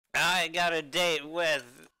I got a date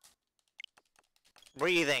with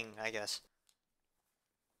breathing, I guess.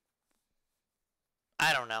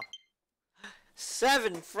 I don't know.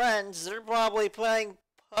 7 friends, they're probably playing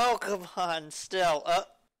Pokemon still.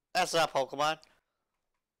 That's not Pokemon.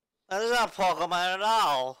 That is not Pokemon at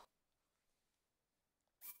all.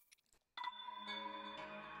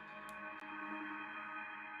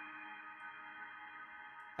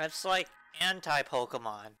 That's like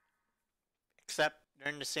anti-Pokemon. Except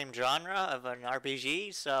they're in the same genre of an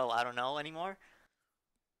RPG, so I don't know anymore.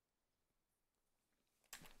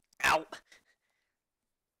 Ow!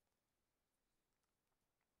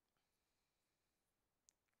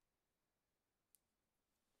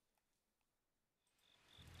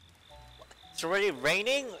 It's already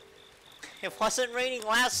raining? It wasn't raining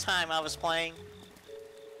last time I was playing.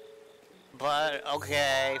 But,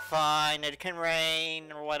 okay, fine, it can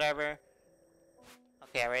rain or whatever.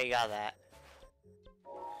 Okay, I already got that.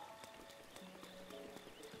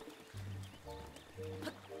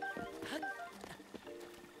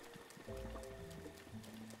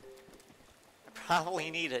 I probably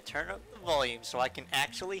need to turn up the volume so I can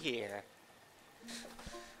actually hear.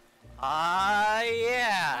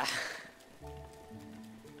 Yeah.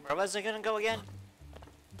 Where was I gonna go again?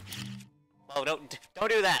 Oh, don't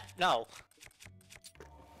do that. No.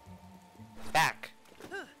 Back.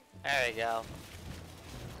 There we go.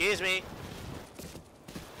 Excuse me.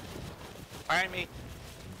 Pardon me.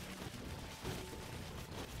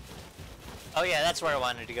 Oh yeah, that's where I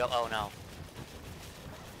wanted to go. Oh no.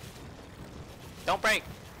 Don't break.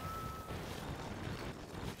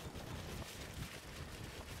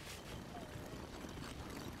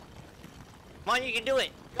 Come on, you can do it.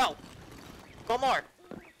 Go. Go more.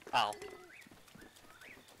 Oh.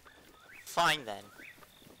 Fine then.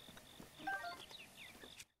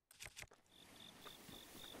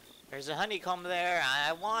 There's a honeycomb there.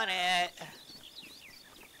 I want it.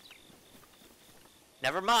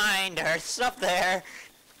 Never mind. There's stuff there.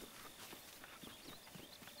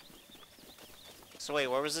 So wait,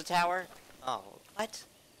 where was the tower? Oh, what?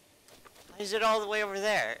 Why is it all the way over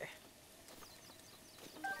there?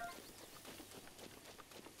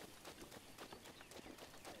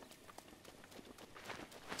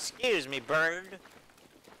 Excuse me, bird.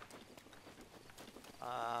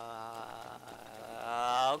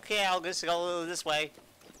 Okay, I'll just go this way.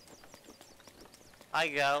 I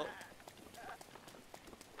go.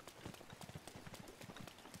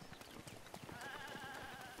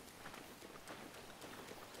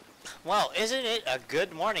 Well, isn't it a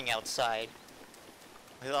good morning outside?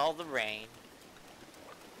 With all the rain.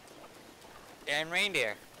 And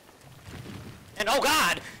reindeer. And oh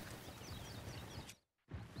god!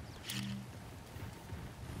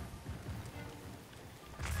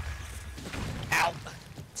 Ow!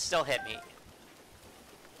 It still hit me.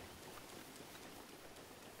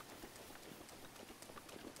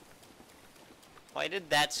 Why did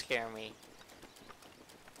that scare me?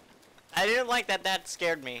 I didn't like that that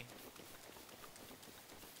scared me.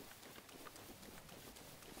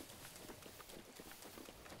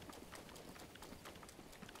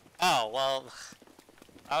 Oh, well,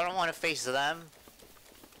 I don't want to face them.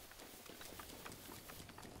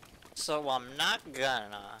 So I'm not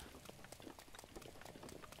gonna.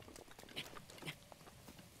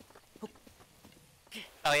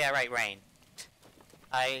 Oh yeah, right, rain.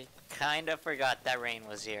 I kinda forgot that rain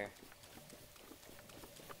was here.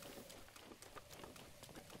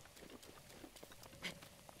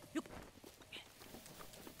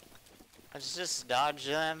 Let's just dodge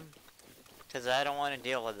them, because I don't want to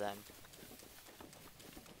deal with them.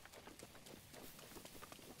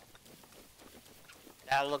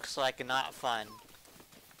 That looks like not fun.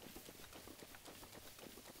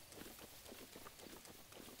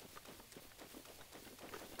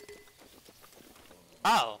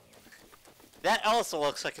 Oh! That also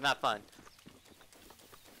looks like not fun.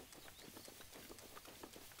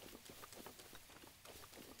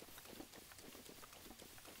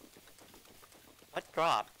 What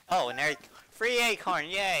dropped? Oh, and there... Free acorn,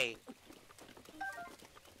 yay!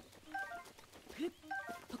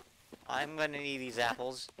 I'm gonna need these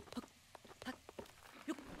apples.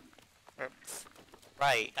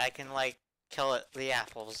 Right, I can, like, kill the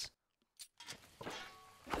apples.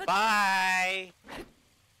 Bye!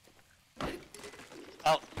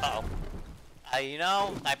 Oh, uh-oh. You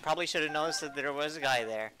know, I probably should have noticed that there was a guy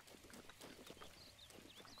there.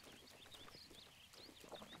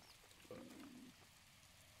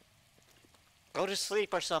 Go to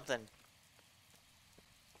sleep or something.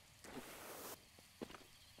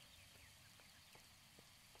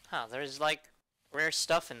 Huh, there's like rare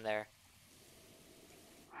stuff in there.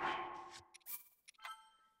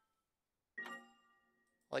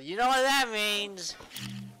 Well, you know what that means.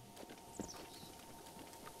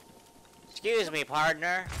 Excuse me,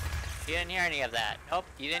 partner. You didn't hear any of that. Nope,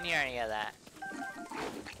 you didn't hear any of that.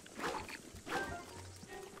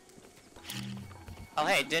 Oh,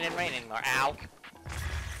 hey, it didn't rain anymore. Ow.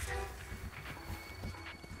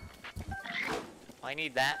 I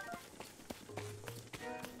need that.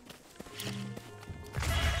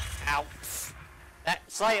 Ow. That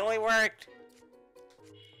slightly worked.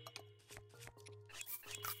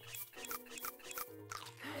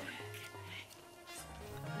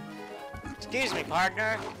 Excuse me,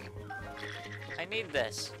 partner. I need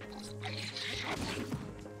this.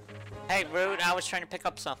 Hey, rude, I was trying to pick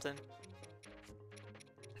up something.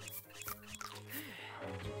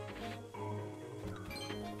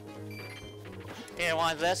 You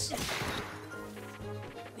want this?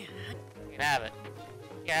 You can have it.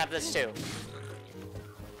 You can have this too.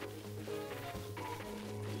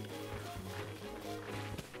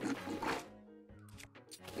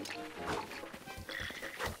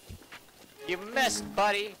 You missed,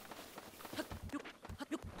 buddy.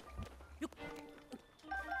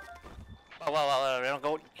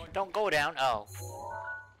 Whoa, don't go down. Oh.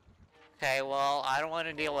 Okay, well, I don't want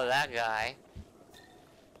to deal with that guy.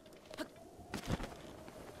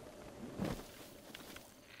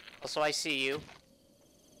 Also, I see you.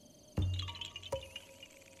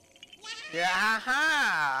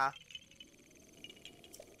 Yeah-ha!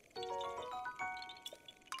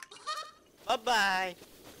 Bye-bye.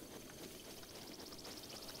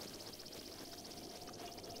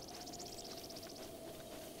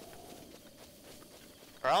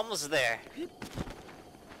 We're almost there.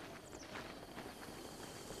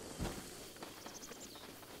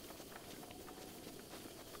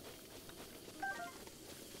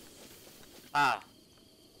 Ah.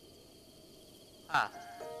 Ah.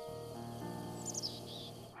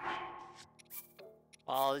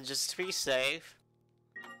 Well, just to be safe.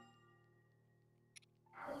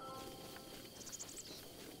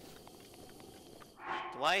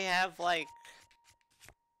 Do I have, like...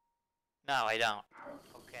 No, I don't.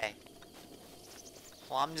 Okay.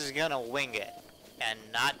 Well, I'm just gonna wing it. And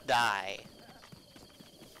not die.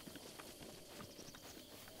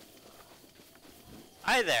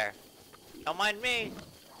 Hi there. Don't mind me.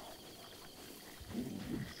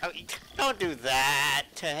 Oh, don't do that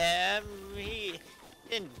to him. He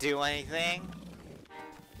didn't do anything.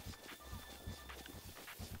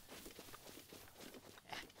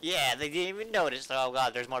 Yeah, they didn't even notice. Oh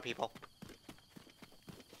god, there's more people.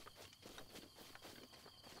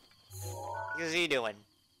 What is he doing?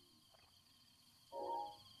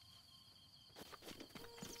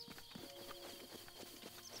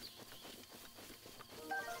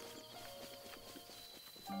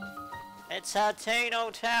 It's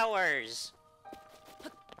Hateno Towers!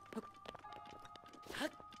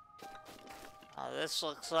 Oh, this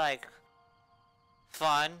looks like...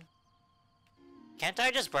 fun. Can't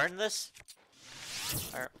I just burn this?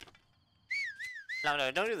 Or...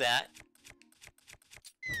 No, don't do that.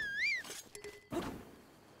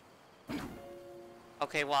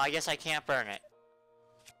 Okay, well, I guess I can't burn it.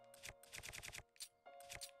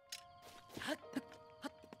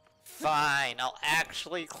 Fine, I'll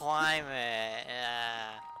actually climb it.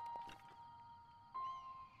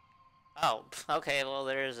 Oh, okay, well,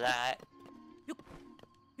 there's that.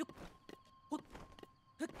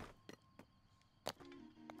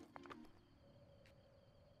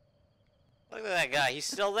 Look at that guy, he's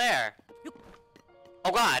still there.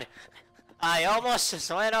 Oh god! I almost just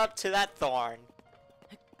went up to that thorn.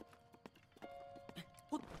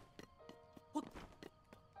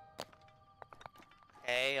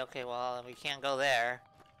 Okay, well, we can't go there.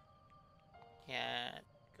 Can't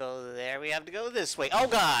go there, we have to go this way. Oh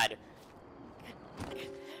god!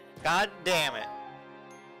 God damn it.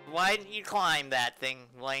 Why didn't you climb that thing,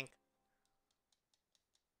 Link?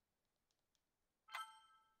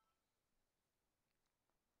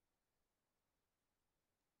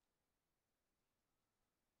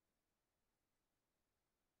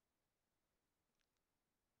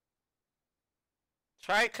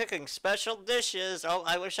 Try cooking special dishes. Oh,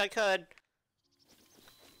 I wish I could.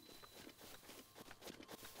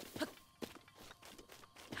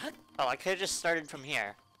 Oh, I could have just started from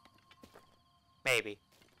here. Maybe.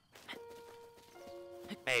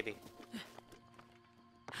 Maybe.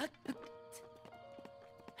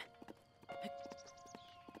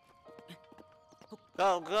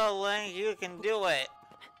 Go, Link, you can do it.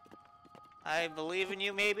 I believe in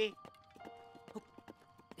you, maybe?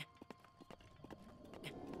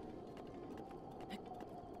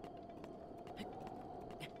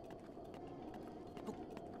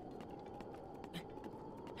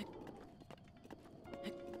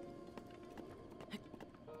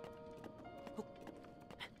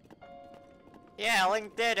 Yeah,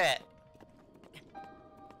 Link did it.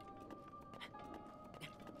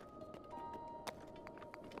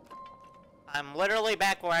 I'm literally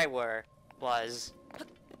back where I was.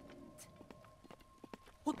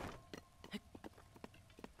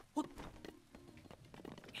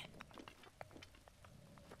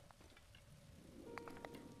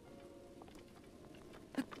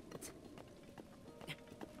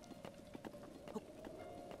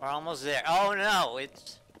 We're almost there. Oh no,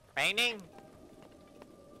 it's raining?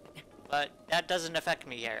 But that doesn't affect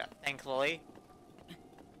me here, thankfully.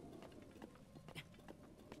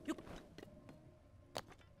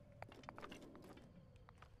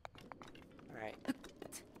 Alright.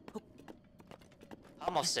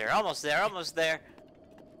 Almost there, almost there, almost there.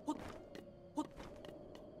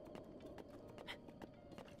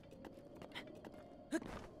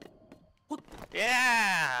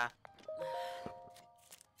 Yeah!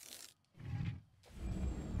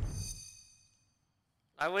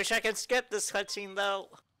 I wish I could skip this cutscene though.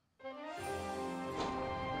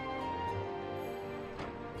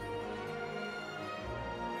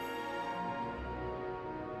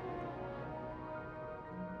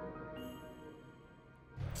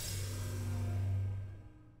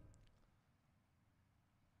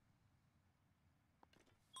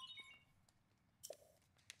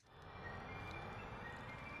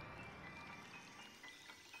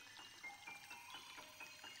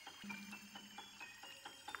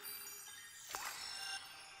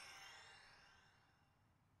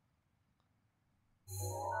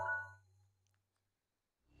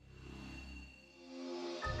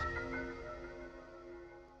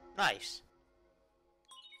 Nice.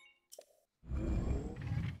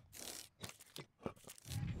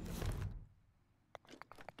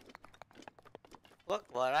 Look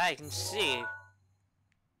what I can see.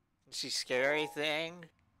 See scary thing.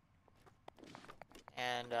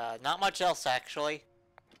 And not much else actually.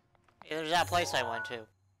 There's that place I went to.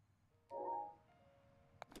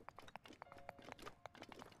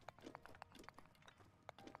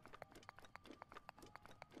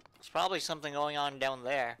 There's probably something going on down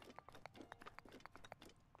there.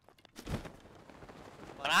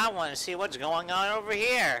 But I want to see what's going on over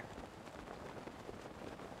here.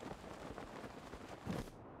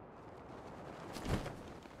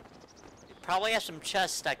 Probably have some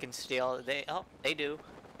chests I can steal. They do.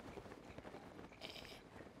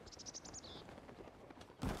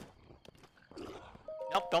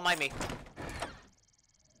 Nope, don't mind me.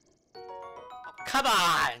 Oh, come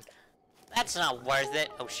on! That's not worth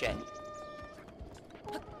it. Oh shit.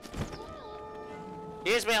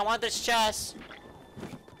 Excuse me, I want this chest.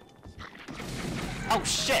 Oh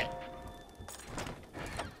shit!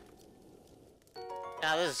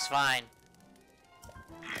 Now this is fine.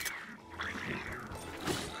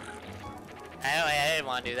 I didn't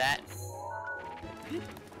want to do that.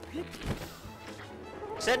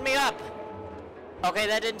 Send me up! Okay,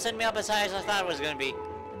 that didn't send me up as high as I thought it was gonna be.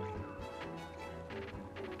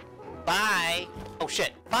 Bye! Oh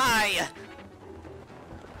shit, bye!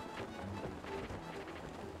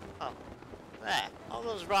 Oh, that, all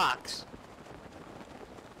those rocks.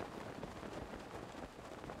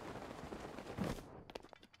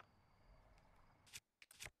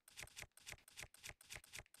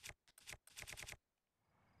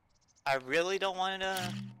 I really don't want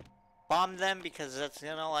to bomb them because that's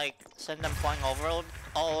gonna like send them flying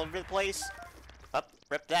all over the place. Up,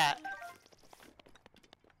 rip that.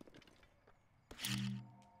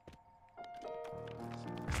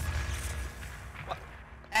 What?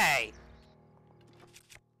 Hey.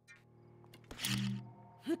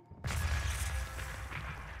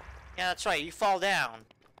 Yeah, that's right. You fall down.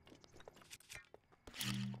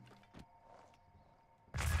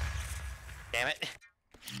 Damn it.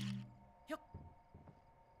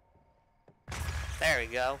 There we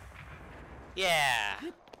go. Yeah.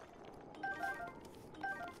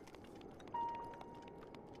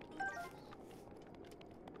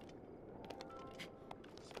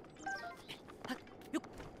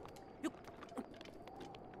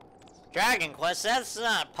 Dragon Quest, that's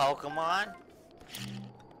not Pokemon.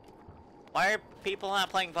 Why are people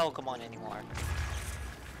not playing Pokemon anymore?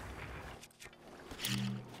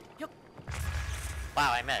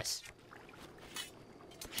 Wow, I missed.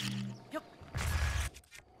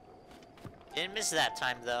 Didn't miss that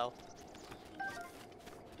time, though.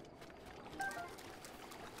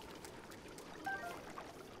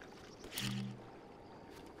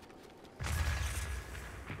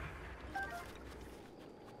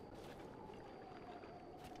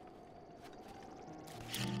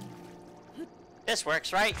 This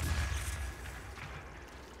works, right?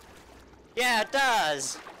 Yeah, it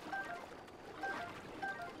does!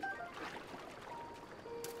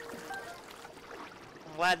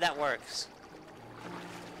 glad that works.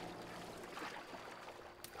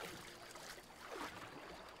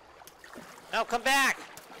 No, come back!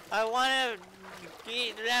 I wanna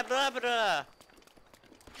eat blah blah blah.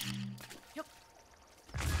 Yep.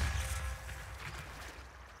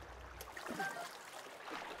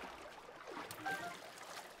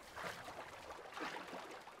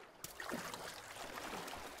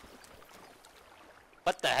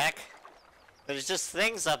 What the heck? There's just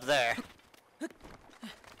things up there.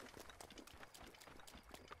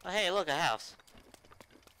 Oh hey, look, a house.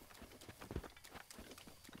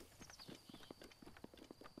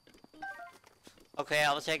 Okay,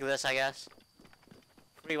 I'll take this, I guess.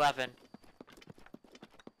 Free weapon.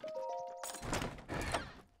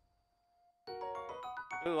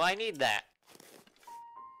 Ooh, I need that.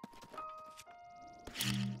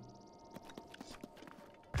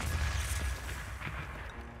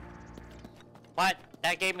 What?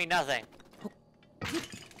 That gave me nothing.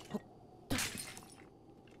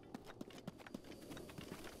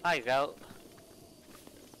 There you go.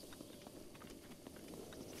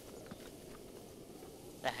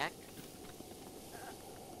 The heck?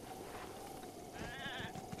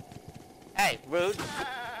 Hey, rude.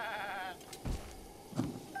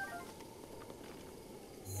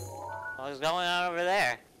 What's going on over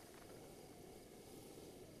there?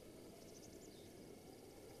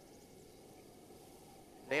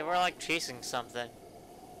 They were like chasing something.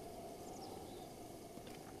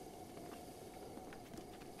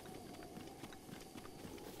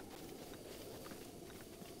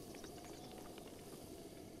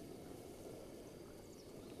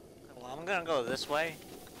 Well, I'm gonna go this way.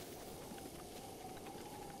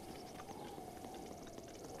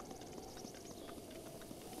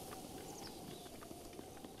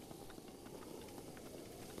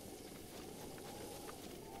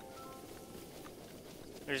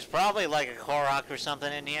 There's probably like a Korok or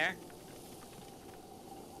something in here.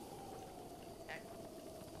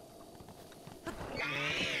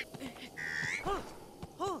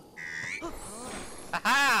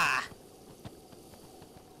 Aha!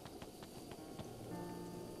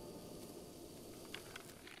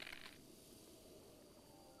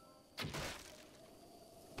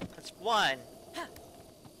 That's one.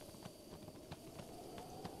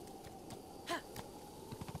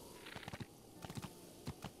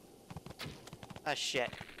 Oh shit.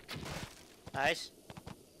 Nice.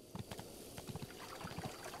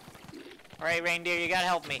 Alright, reindeer, you gotta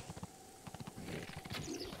help me.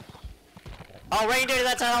 Oh, reindeer,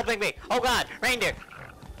 that's not helping me! Oh god, reindeer!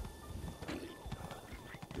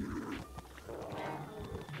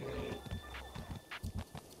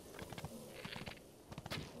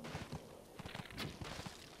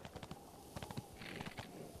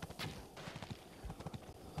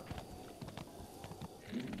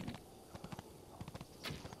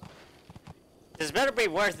 This better be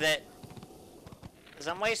worth it. Because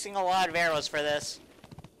I'm wasting a lot of arrows for this.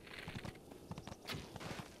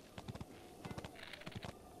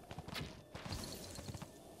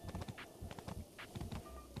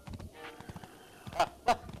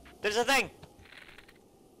 There's a thing!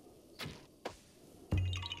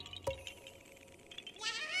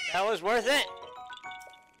 That was worth it!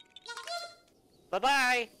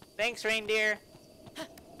 Bye-bye! Thanks, reindeer!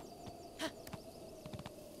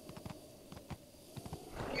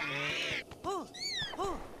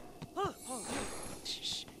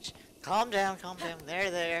 Calm down, calm down.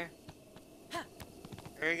 There.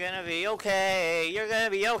 You're gonna be okay. You're gonna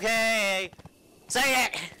be okay. Say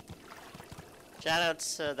it!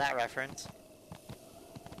 Shoutouts to that reference.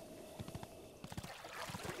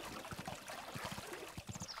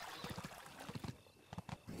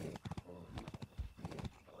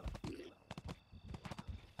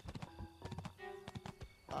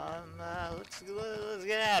 Let's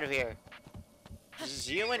get out of here. Just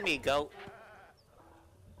you and me, goat.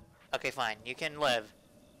 Okay, fine. You can live.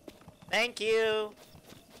 Thank you!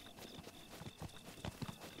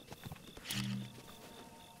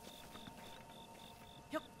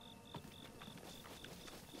 Yep.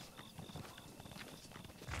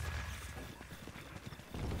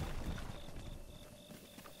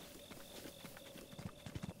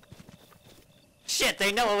 Shit,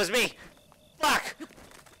 they know it was me! Fuck!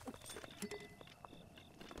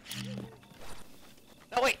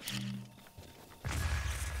 No, wait!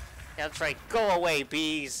 That's right, go away,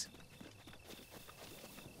 bees!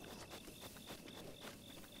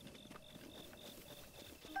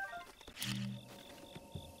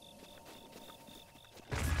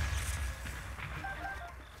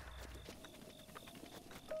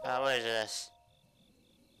 What is this?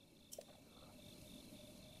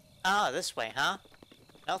 Oh, this way, huh?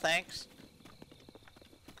 No thanks.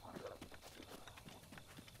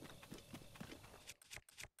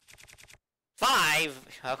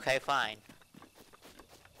 5? Okay, fine.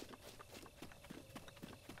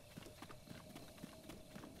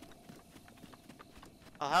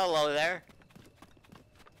 Oh, hello there.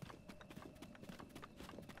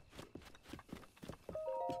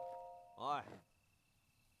 Oi.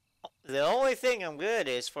 The only thing I'm good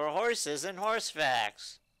is for horses and horse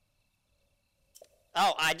facts.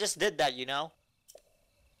 Oh, I just did that, you know.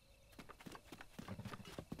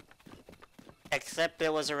 Except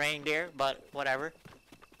it was a reindeer, but whatever.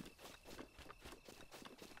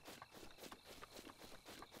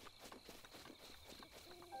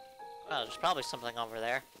 Oh, there's probably something over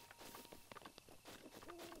there.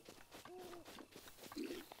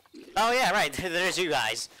 Oh yeah, right, there's you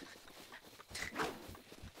guys.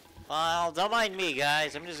 Well, don't mind me,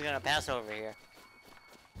 guys. I'm just gonna pass over here.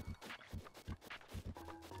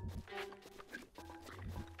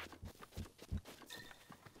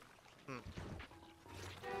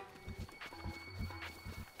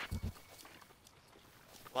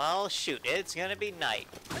 Well, shoot, it's gonna be night.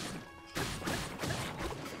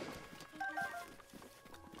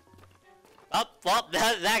 Oh, well,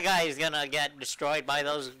 that guy is gonna get destroyed by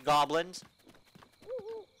those goblins.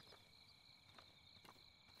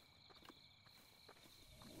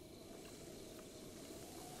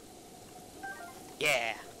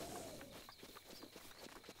 Yeah.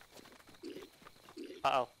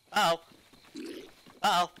 Uh-oh. Uh-oh.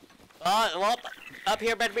 Uh-oh. Oh, well, up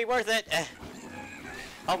here better be worth it.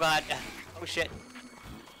 Oh, God. Oh, shit.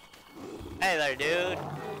 Hey there, dude.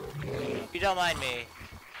 If you don't mind me.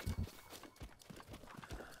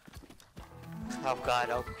 Oh, God.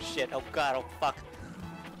 Oh, shit. Oh, God. Oh, fuck.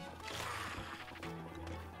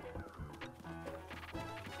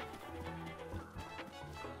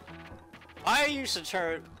 Why are you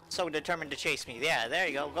so determined to chase me? Yeah, there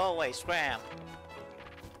you go. Go away. Scram.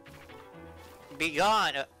 Be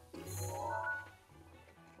gone.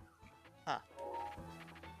 Huh.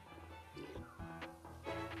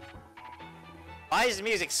 Why is the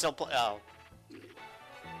music still play? Oh.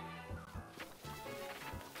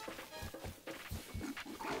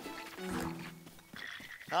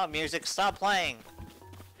 Oh, music, stop playing.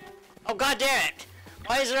 Oh, god damn it!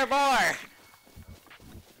 Why is there more?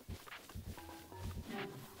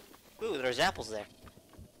 Ooh, there's apples there.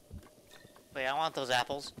 Wait, I want those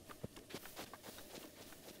apples.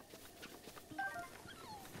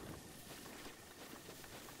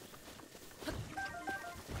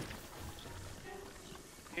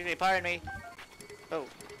 Excuse me, pardon me. Oh.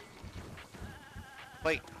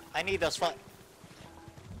 Wait, I need those flies.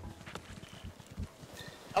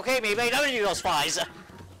 Okay, maybe I don't need those flies.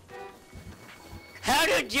 How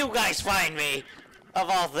did you guys find me? Of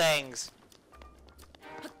all things.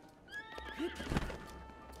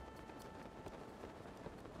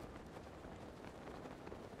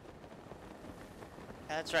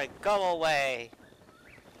 That's right, go away.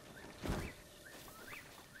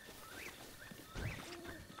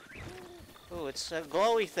 Ooh, it's a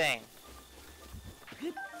glowy thing.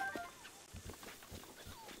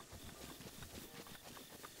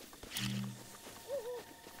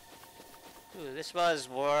 Ooh, this was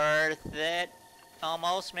worth it.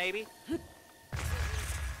 Almost, maybe.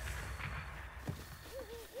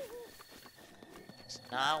 Let's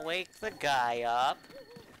not wake the guy up.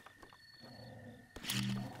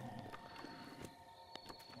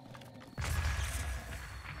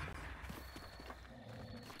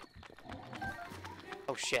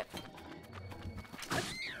 Oh shit.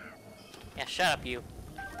 Yeah, shut up, you.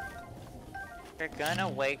 You're gonna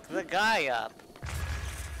wake the guy up.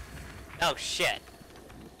 Oh shit.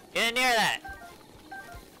 Get in near that!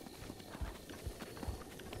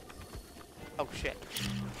 Oh shit.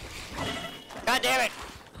 God damn it!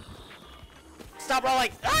 Stop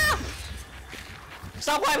rolling! Ah!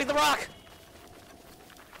 Stop wiping the rock!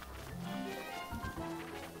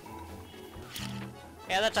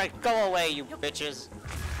 Yeah, that's right. Go away, you bitches.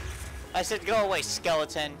 I said go away,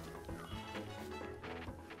 skeleton.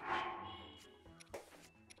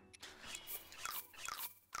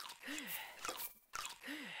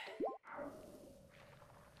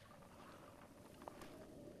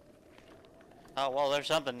 Oh, well, there's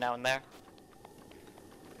something down there.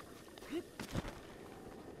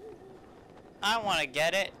 I want to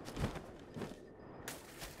get it.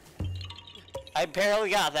 I barely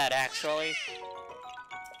got that, actually.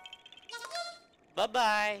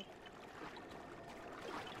 Bye-bye.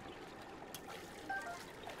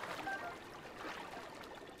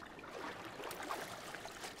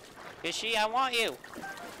 Fishy, I want you.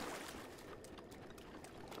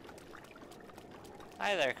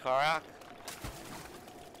 Hi there, Korok.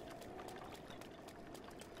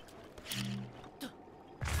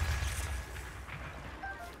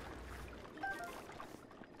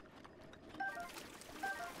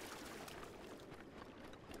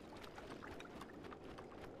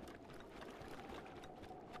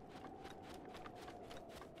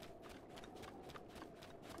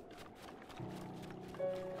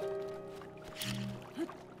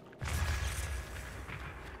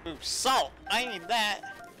 salt! I need that!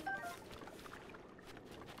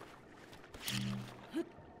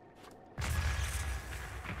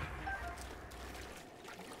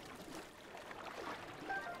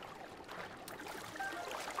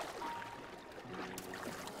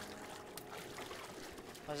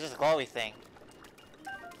 What's this glowy thing?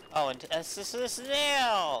 Oh, and this is this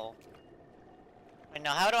nail! Wait,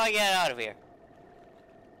 now how do I get out of here?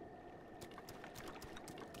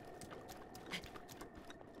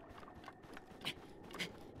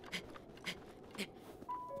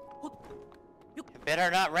 It better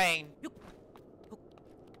not rain.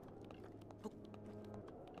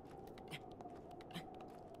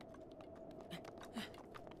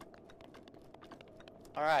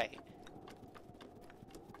 Alright.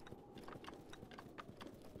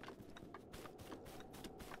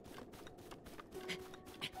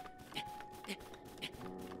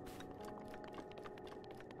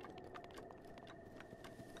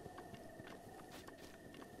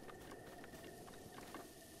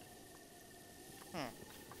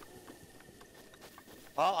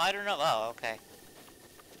 Well, I don't know. Oh, okay.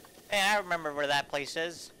 Hey, I remember where that place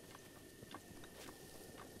is.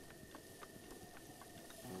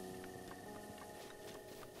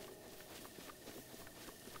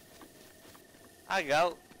 I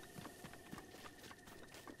go.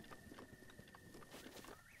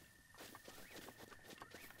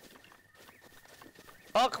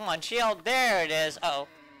 Pokemon Shield, there it is. Uh oh.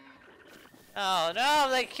 Oh no,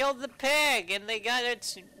 they killed the pig and they got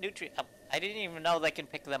its nutrient. Oh, I didn't even know they can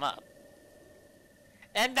pick them up.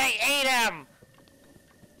 And they ate him!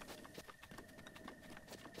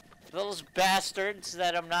 Those bastards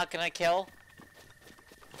that I'm not gonna kill.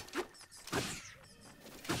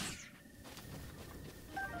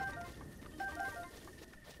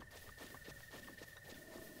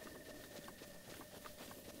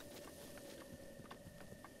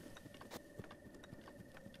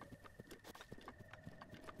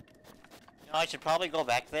 You know, I should probably go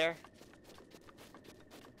back there.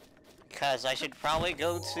 Because I should probably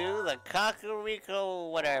go to the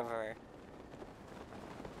Kakariko whatever.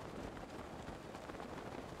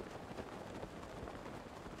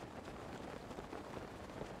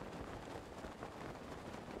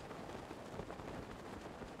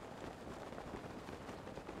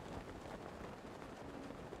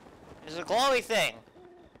 There's a glowy thing.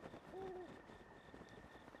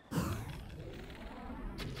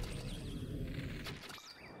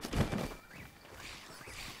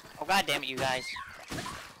 Oh, god damn it, you guys.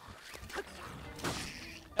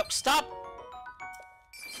 No, stop!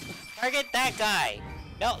 Target that guy!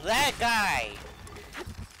 No, that guy!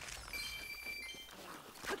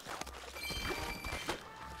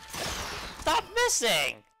 Stop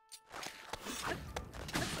missing!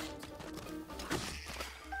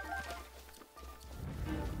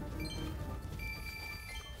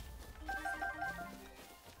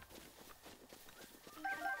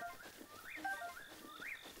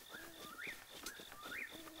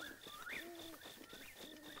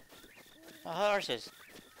 The horses.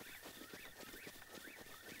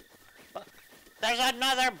 There's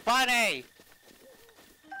another bunny!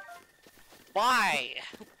 Why?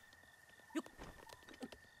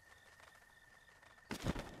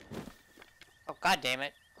 Oh, god damn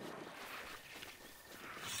it.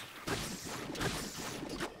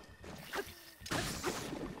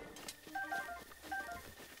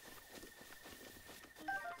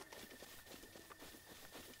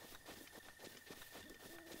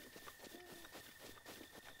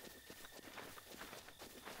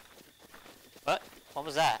 What? What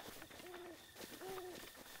was that?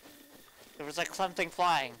 There was like something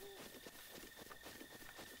flying.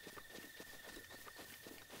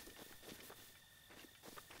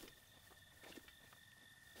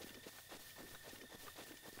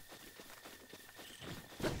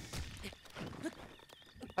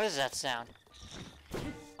 What is that sound?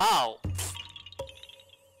 Oh!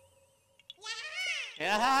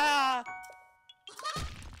 Yeah!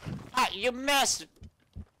 Ah, you missed!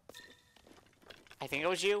 I think it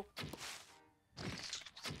was you.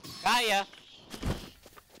 Got ya!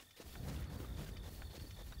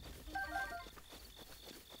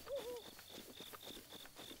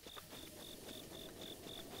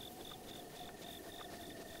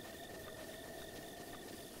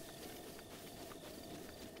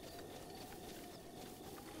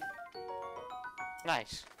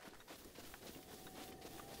 Nice.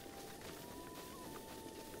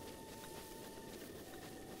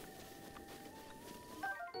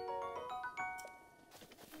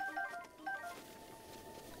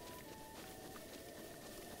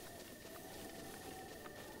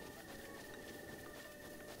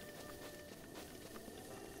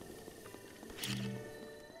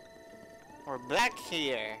 We're back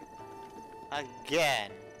here.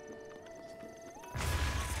 Again.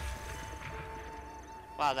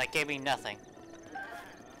 Wow, that gave me nothing.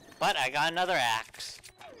 But I got another axe.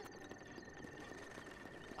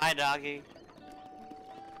 Bye, doggy.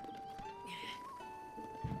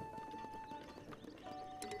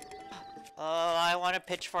 Oh, I want a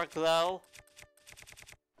pitchfork glow.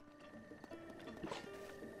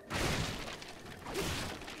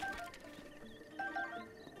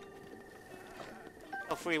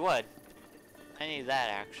 Oh, free wood. I need that,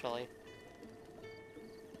 actually.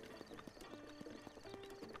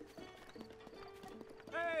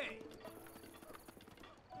 Hey!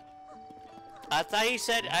 I thought you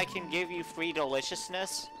said I can give you free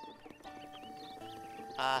deliciousness.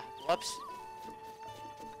 Whoops.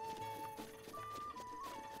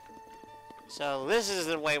 So this is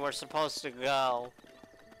the way we're supposed to go.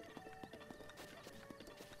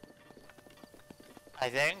 I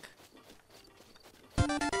think.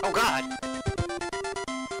 Oh god!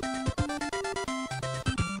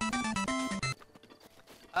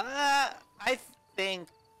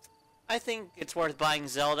 I think it's worth buying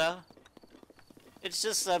Zelda. It's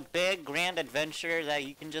just a big, grand adventure that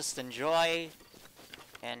you can just enjoy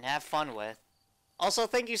and have fun with. Also,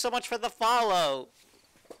 thank you so much for the follow!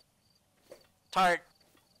 Tart.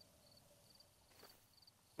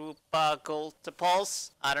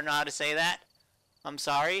 Pulse. I don't know how to say that. I'm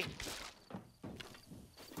sorry.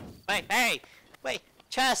 Wait, hey! Wait,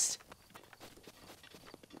 chest!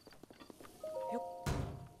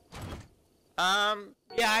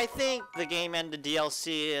 Yeah, I think the game and the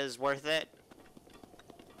DLC is worth it.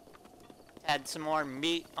 Add some more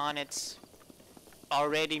meat on its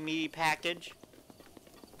already meaty package.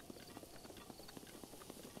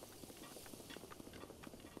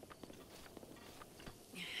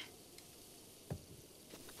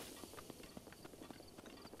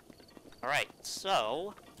 Alright,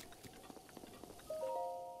 so...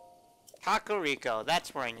 Kakariko,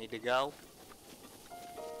 that's where I need to go.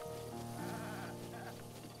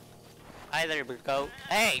 Hi there, goat.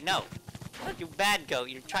 Hey, no! You bad goat,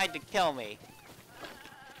 you tried to kill me.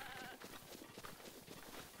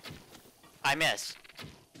 I missed.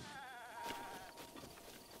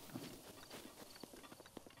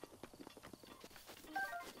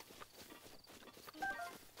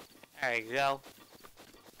 There you go.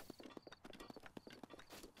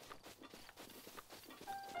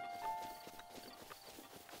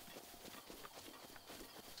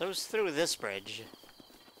 So it's through this bridge.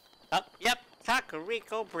 Oh, yep,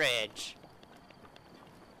 Kakariko Bridge.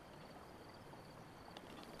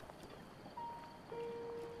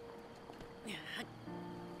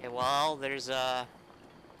 Okay, well, there's a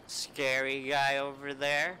scary guy over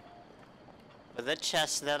there with a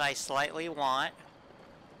chest that I slightly want.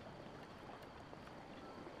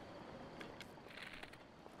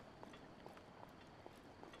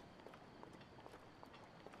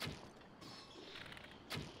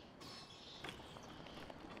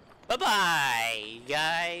 Bye-bye,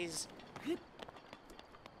 guys.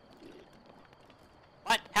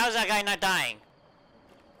 What? How's that guy not dying?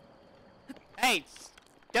 Hey,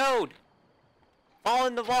 dude! Fall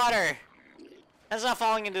in the water! That's not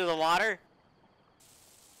falling into the water.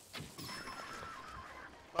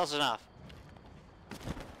 Close enough.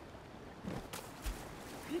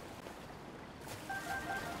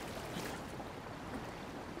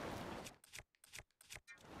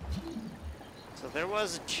 So there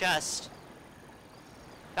was a chest.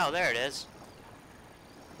 Oh, there it is.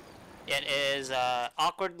 It is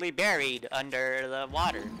awkwardly buried under the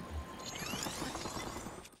water.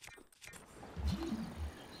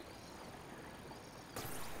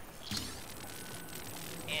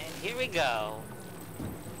 And here we go.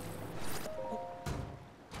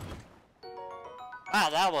 Wow,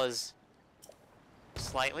 that was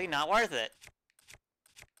slightly not worth it.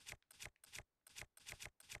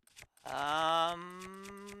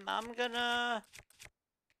 I'm gonna...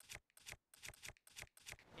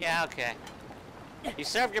 Yeah, okay. You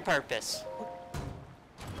served your purpose.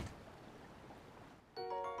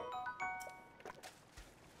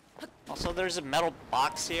 Also, there's a metal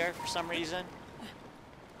box here for some reason.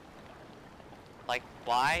 Like,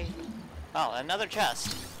 why? Oh, another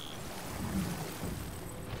chest.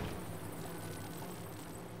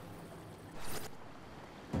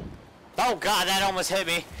 Oh god, that almost hit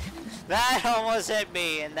me. That almost hit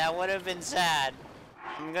me, and that would have been sad.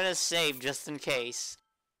 I'm gonna save just in case.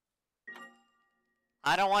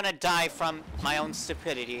 I don't want to die from my own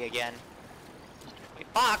stupidity again.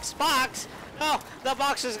 Wait, box! Box! No! The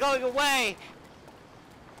box is going away!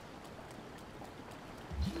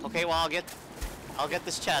 Okay, well, I'll get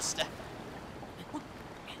this chest.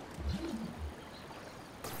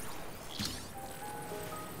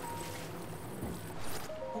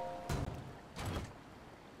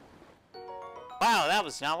 Wow, that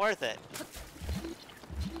was not worth it.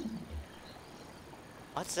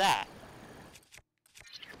 What's that?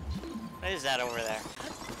 What is that over there?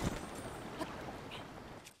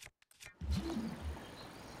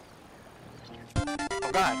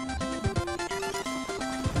 Oh god.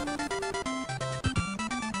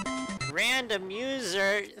 Random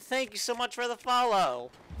user, thank you so much for the follow.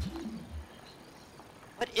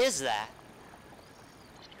 What is that?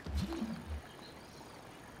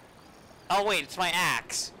 Oh wait, it's my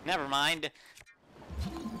axe. Never mind.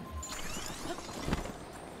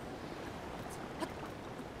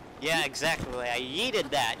 Yeah, exactly. I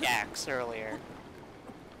yeeted that axe earlier.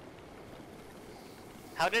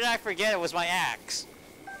 How did I forget it was my axe?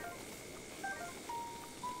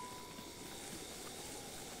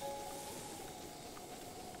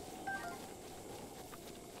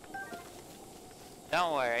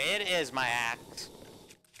 Don't worry, it is my axe.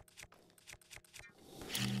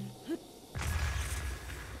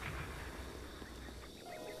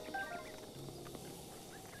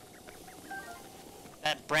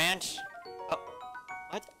 That branch? Oh,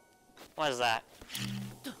 what? What is that?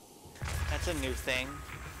 That's a new thing.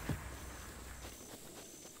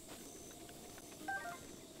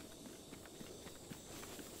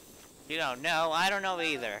 You don't know? I don't know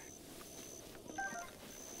either.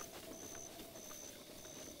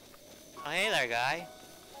 Oh, hey there, guy.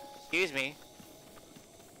 Excuse me.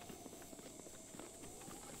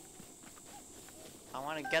 I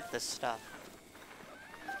want to get this stuff.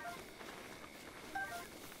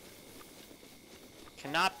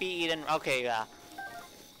 Cannot be eaten. Okay, yeah.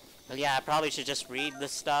 Yeah, I probably should just read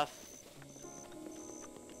this stuff.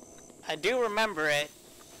 I do remember it,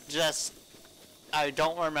 just I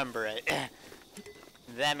don't remember it.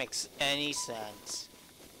 If that makes any sense.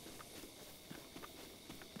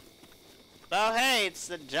 Oh hey, it's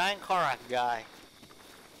the giant Korok guy.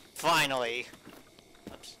 Finally.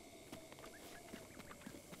 Oops.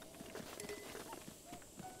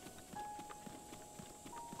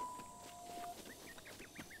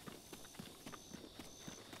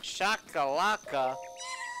 Shakalaka.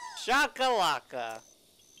 Shakalaka.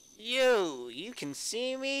 You can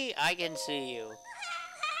see me, I can see you.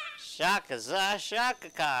 Shakaza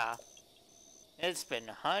Shakaka. It's been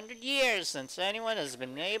 100 years since anyone has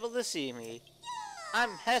been able to see me.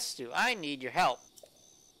 I'm Hestu, I need your help.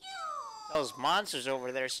 Those monsters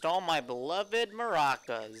over there stole my beloved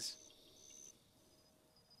maracas.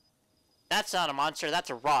 That's not a monster, that's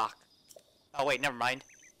a rock. Oh wait, never mind.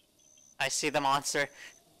 I see the monster.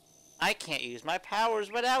 I can't use my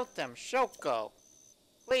powers without them, Shoko.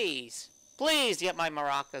 Please, please get my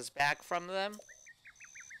maracas back from them.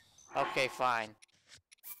 Okay, fine.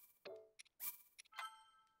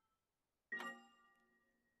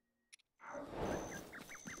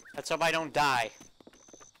 Let's hope I don't die.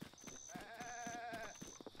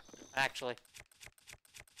 Actually.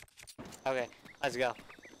 Okay, let's go.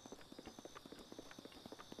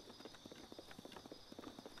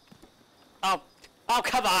 Oh, oh,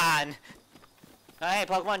 come on! Hey,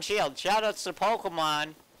 Pokemon Shield, shoutouts to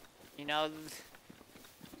Pokemon. You know...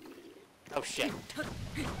 Oh, shit.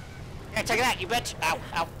 Here, take that, you bitch! Ow,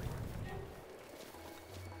 ow.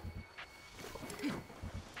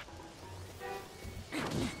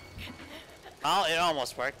 Oh, it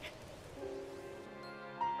almost worked.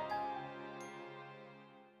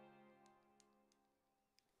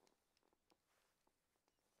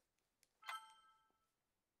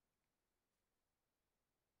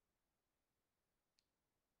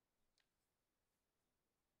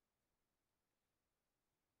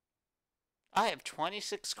 I have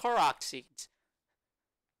 26 Korok seeds.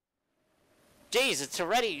 Jeez, it's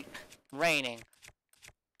already raining.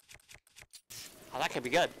 Oh, that could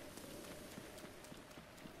be good.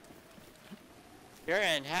 You're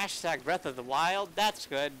in hashtag Breath of the Wild. That's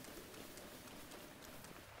good.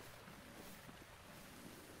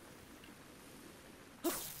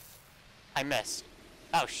 I missed.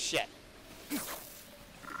 Oh, shit.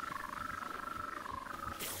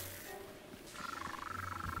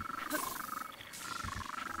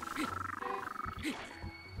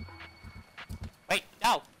 Wait,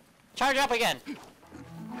 no! Charge up again!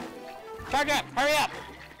 Charge up! Hurry up!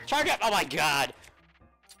 Charge up! Oh my god!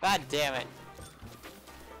 God damn it.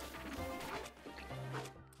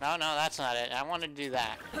 No, no, that's not it. I want to do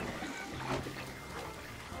that.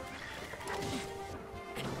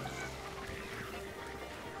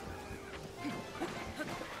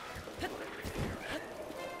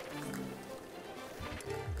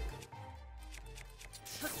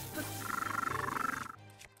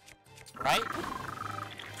 Right?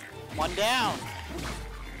 One down.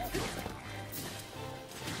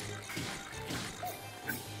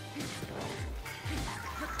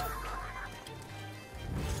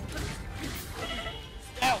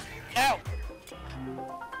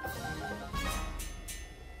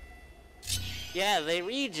 Yeah, they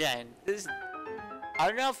regen. I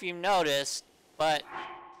don't know if you've noticed, but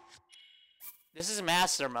this is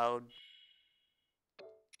master mode.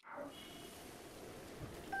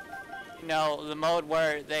 You know, the mode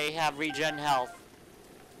where they have regen health.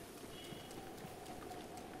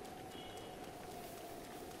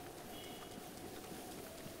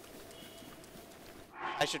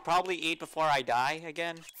 I should probably eat before I die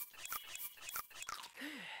again.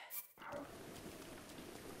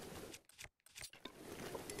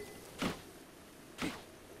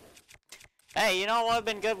 Hey, you know what would have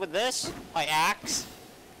been good with this? My axe.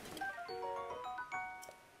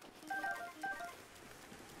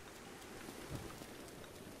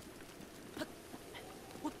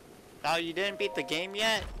 Oh, you didn't beat the game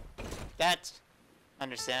yet? That's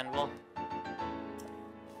understandable.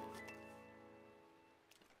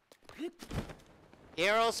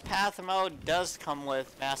 Hero's Path mode does come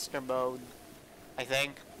with Master mode, I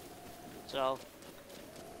think. So,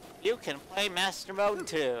 you can play Master mode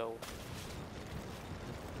too.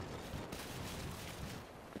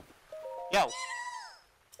 Yo!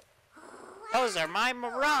 Those are my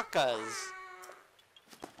maracas!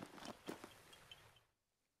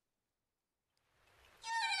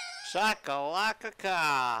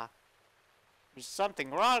 Shaka-laka-ka! There's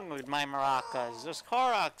something wrong with my maracas. Those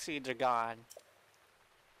Korok seeds are gone.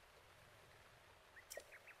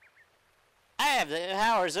 I have the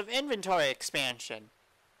powers of inventory expansion.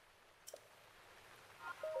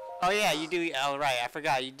 Oh yeah, you do. Oh right, I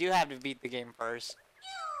forgot. You do have to beat the game first.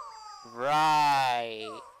 Right.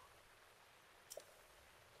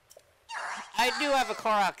 I do have a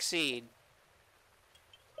Korok seed.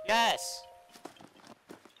 Yes.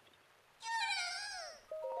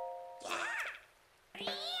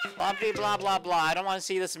 Blah blah blah blah blah. I don't want to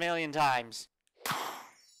see this a million times.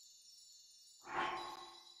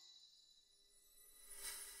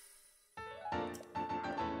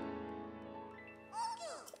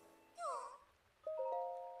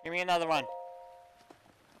 Give me another one.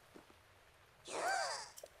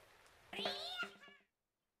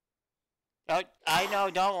 Oh, I know,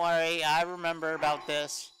 don't worry. I remember about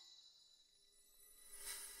this.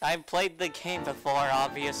 I've played the game before,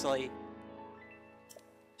 obviously.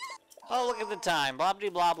 Oh, look at the time. Blah blah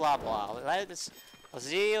blah blah blah. I'll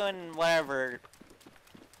see you in whatever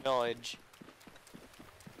village.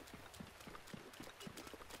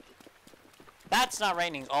 That's not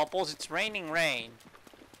raining opals, it's raining rain.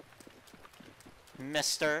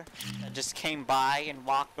 Mister that just came by and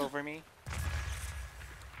walked over me.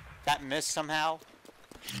 That missed somehow.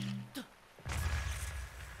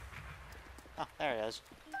 Oh, there it is.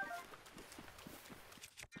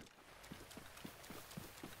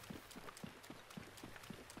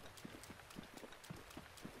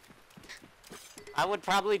 I would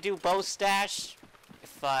probably do bow stash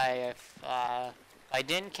if I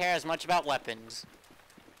didn't care as much about weapons.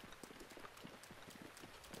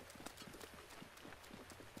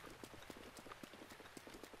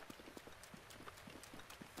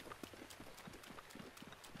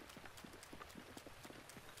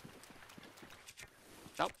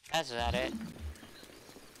 Nope, that's not it.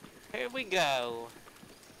 Here we go.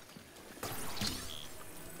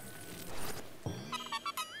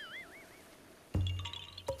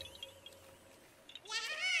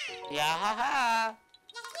 Yeah, ha ha.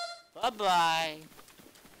 Bye-bye.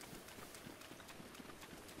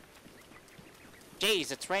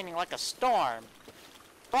 Jeez, it's raining like a storm.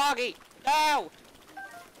 Froggy, no!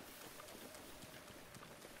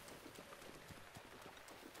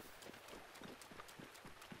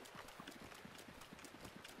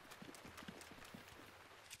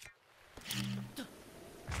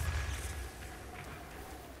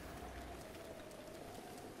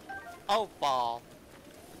 Oh, ball.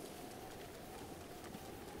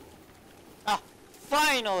 Ah,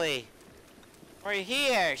 finally! We're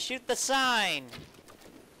here! Shoot the sign!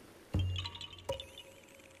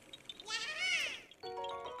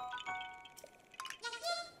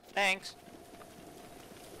 Thanks.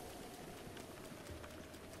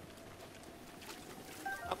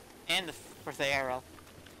 Oh, and the birthday arrow.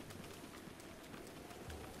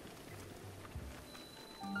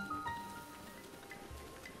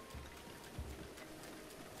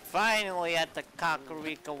 Finally at the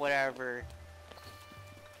Kakarika whatever.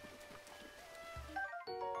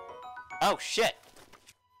 Oh shit!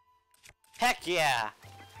 Heck yeah!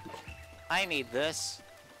 I need this.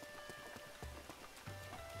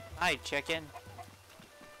 Hi, chicken.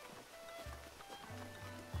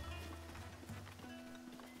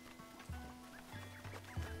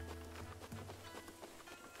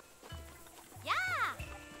 Yeah!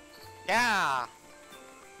 Yeah!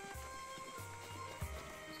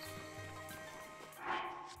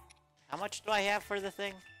 much do I have for the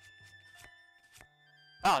thing?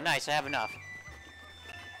 Oh, nice, I have enough.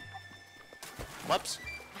 Whoops.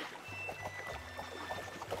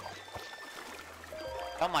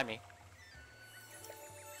 Don't mind me.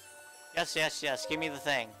 Yes, yes, yes, give me the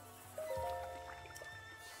thing.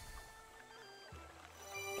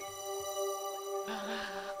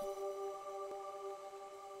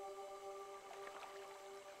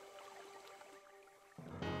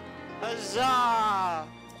 Huzzah!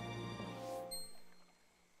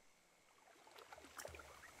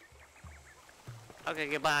 Okay,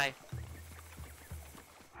 goodbye.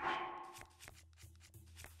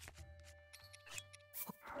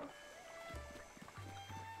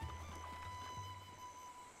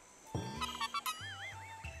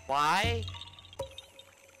 Why?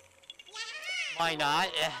 Why not?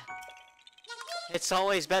 It's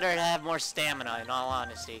always better to have more stamina, in all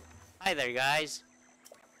honesty. Hi there, guys.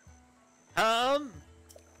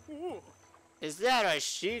 Is that a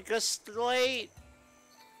Sheikah slate?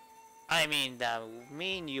 I mean, that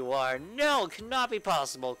mean you are. No, it cannot be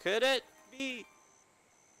possible, could it be?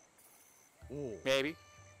 Maybe.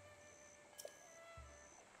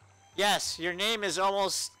 Yes, your name is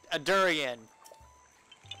almost a durian.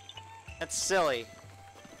 That's silly.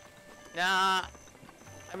 Nah,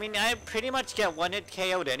 I mean, I pretty much get one-hit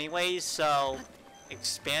KO'd anyways, so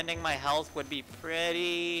expanding my health would be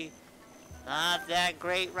pretty not that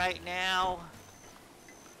great right now.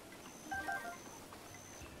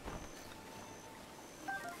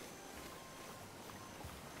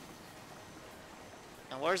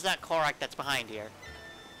 Now, where's that Korok that's behind here?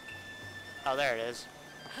 Oh, there it is.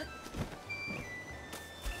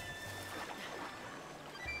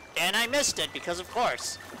 And I missed it, because of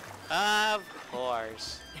course. Of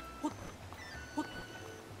course.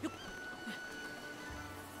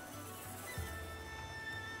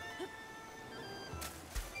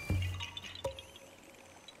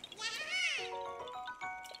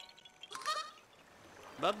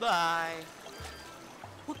 Bye-bye.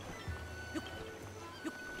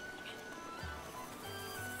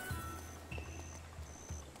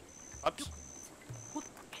 Oops.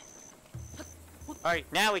 Alright,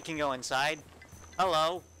 now we can go inside.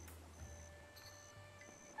 Hello.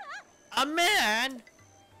 A man?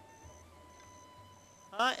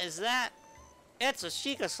 Huh, is that? It's a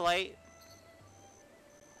Sheikah slate.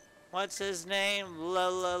 What's his name?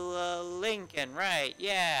 Lincoln, right,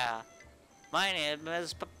 yeah. My name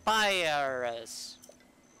is Papyrus.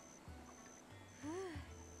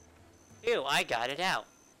 Ew, I got it out.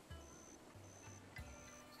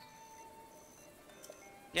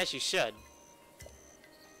 Yes, you should.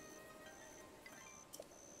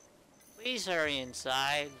 Please hurry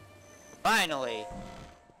inside. Finally!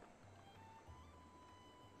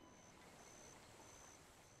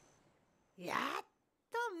やっ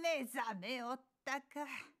と目覚めおったか。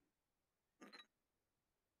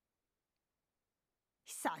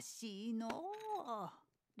久しいのう、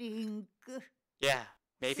リンク。Yeah,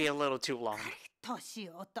 maybe a little too long. 年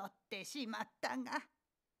を取ってしまったが、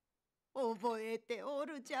覚えてお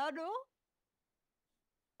るじゃろ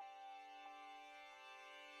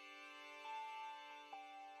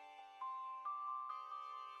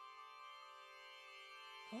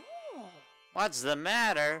？What's the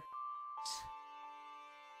matter?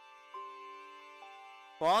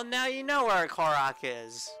 Well, now you know where Korok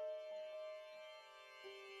is.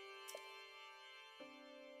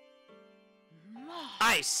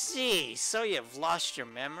 I see. So you've lost your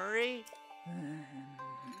memory?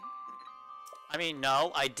 I mean,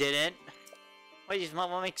 no, I didn't. What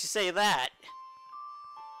makes you say that?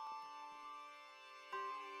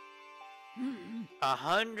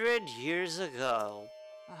 100 years ago.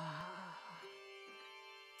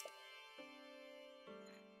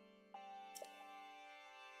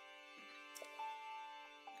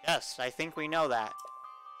 Yes, I think we know that.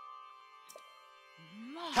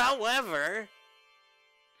 However...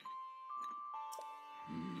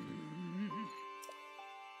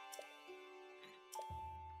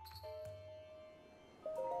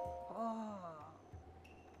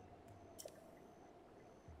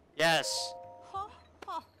 Yes.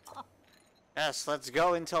 Yes, let's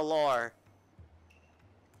go into lore.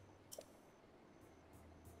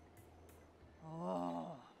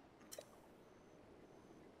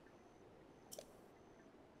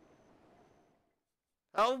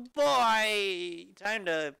 Oh boy! Time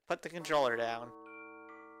to put the controller down.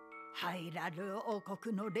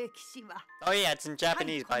 Oh yeah, it's in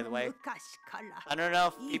Japanese, by the way. I don't know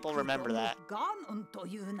if people remember that.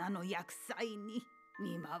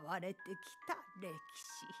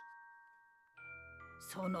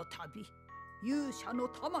 その度勇者の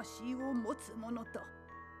魂を持つ者と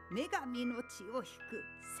女神の血を引く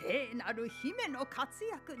聖なる姫の活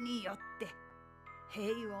躍によって平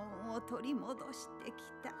穏を取り戻してき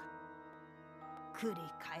た繰り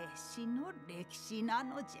返しの歴史な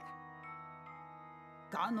のじゃ。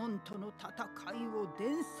ガノンとの戦いを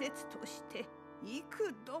伝説として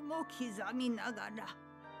幾度も刻みながら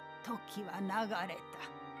時は流れた。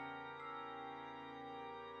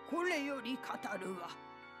これより語るは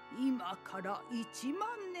今から1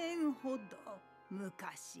万年ほど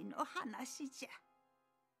昔の話じゃ。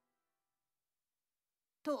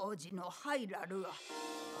当時のハイラルは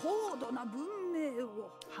高度な文明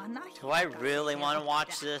を花開かせて Do I really want to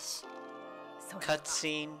watch this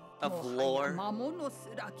cutscene of lore? 魔物す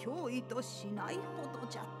ら脅威としないほど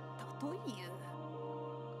じゃったという。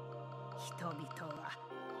人々は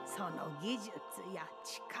その技術や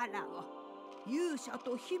力を勇者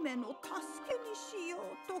と姫の助けにしよう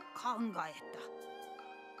と考え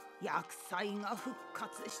た。厄災が復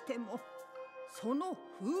活してもその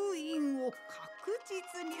封印を確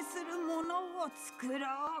実にするものを作ろう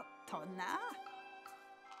とな。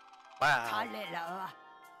Wow. 彼らは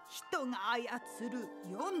人が操る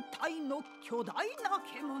4体の巨大な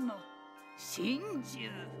獣神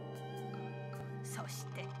獣、そし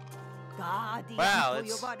てガーディアン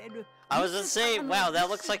と呼ばれる I was gonna say, wow, that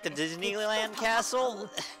looks like the Disneyland castle.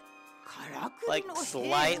 Like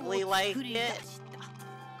slightly like it.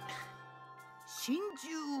 神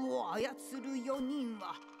獣を操る4人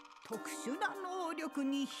は特殊な能力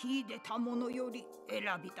に秀でた者より選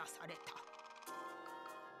び出された。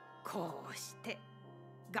こうして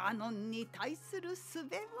ガノンに対する術は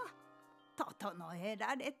整え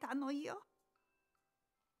られたのよ。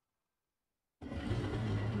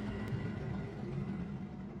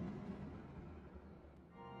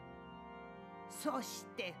そし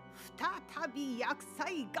て再び厄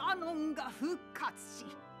災ガノンが復活し、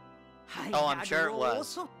ハイラルを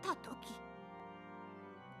襲った時、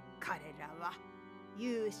彼らは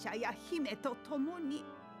勇者や姫と共に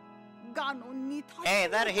ガノンに対する Hey,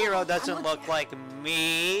 that hero doesn't look like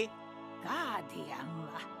me. ガーディアン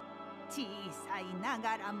は小さいな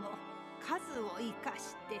がらも数を生か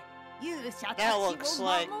して勇者たち That を looks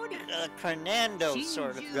like 守り、 a Fernando sort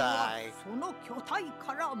of 神獣は guy. その巨体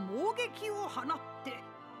から猛撃を放って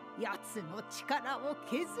奴の力を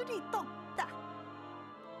削り取った。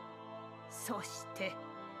そして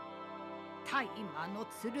大魔の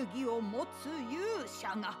剣を持つ勇者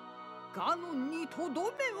がガノンにとど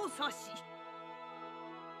めを刺し、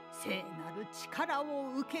聖なる力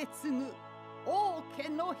を受け継ぐ王家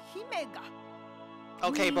の姫が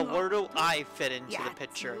Okay, but where do I fit into the 奴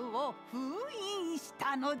picture? を封印し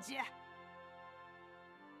たのじゃ。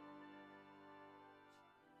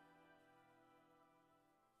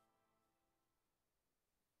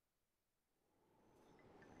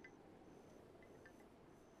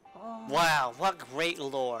Wow, what great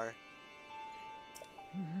lore.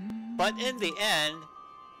 But in the end,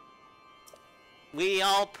 we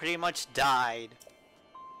all pretty much died.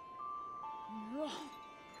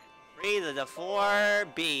 Free the 4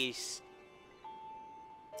 beasts.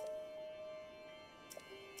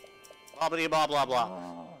 Blah blah blah blah blah.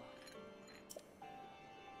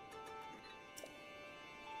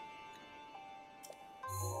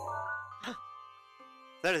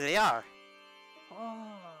 There they are.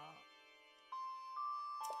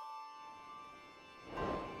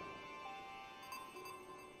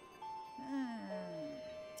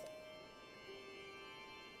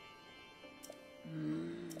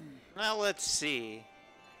 Now let's see.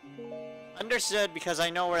 Understood, because I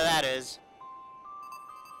know where that is.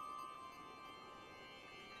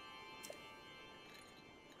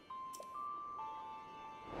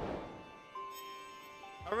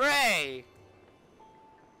 Hooray!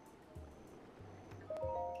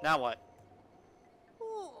 Now what?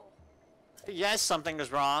 Yes, something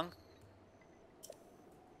is wrong.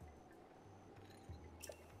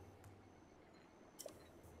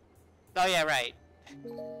 Oh yeah, right.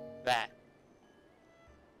 That.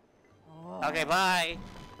 Okay, bye.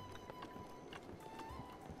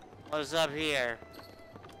 What's up here?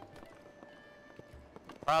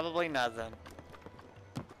 Probably nothing.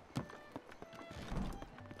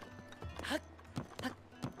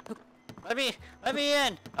 Let me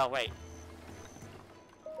in! Oh wait.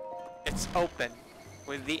 It's open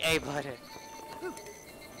with the A button.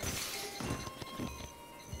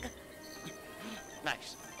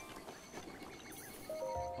 Nice.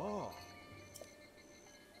 Oh.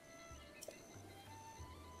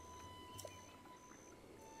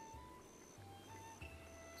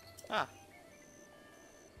 Ah.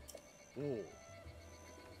 Oh.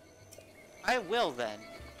 I will then.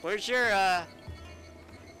 Where's your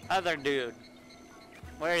other dude?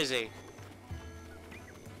 Where is he?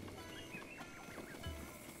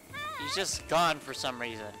 He's just gone for some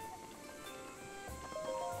reason.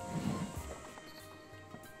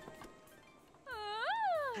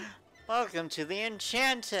 Welcome to the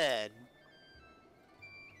Enchanted!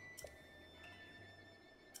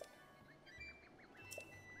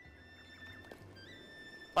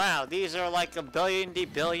 Wow, these are like $1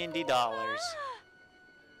 billion dollars.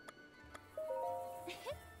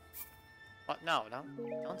 What? No,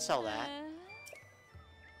 don't sell that.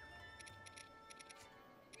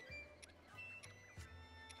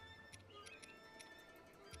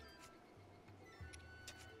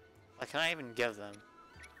 What can I even give them?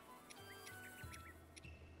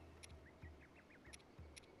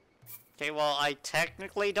 Okay, well, I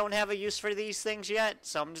technically don't have a use for these things yet,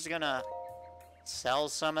 so I'm just gonna sell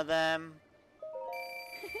some of them.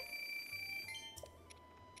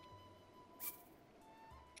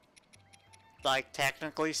 Like,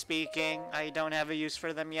 technically speaking, I don't have a use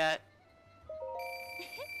for them yet.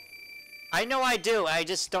 I know I do, I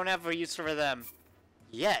just don't have a use for them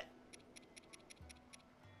yet.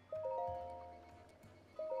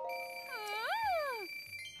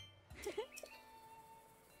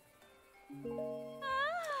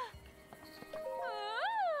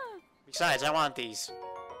 Besides, I want these.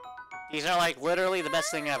 These are like literally the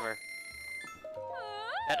best thing ever.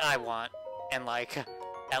 That I want. And like,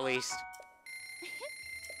 at least.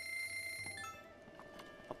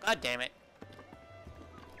 Oh, God damn it.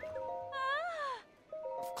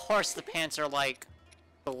 Of course the pants are like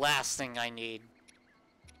the last thing I need.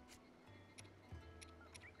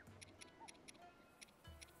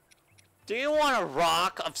 Do you want a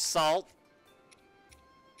rock of salt?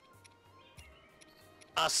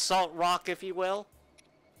 A salt rock, if you will.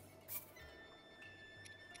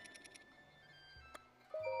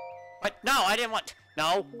 What? No, I didn't want...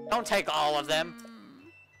 No, don't take all of them.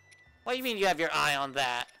 What do you mean you have your eye on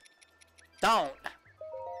that? Don't.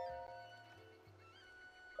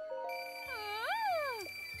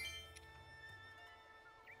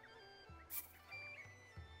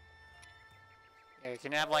 Yeah, you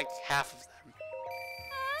can have like half of them.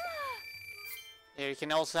 Yeah, you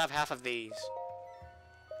can also have half of these.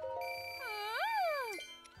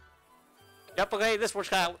 Yep, okay, this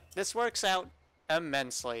works out. This works out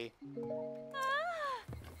immensely.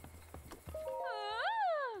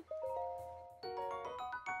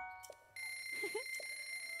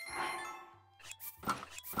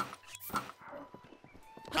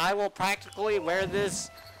 I will practically wear this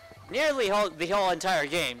nearly the whole entire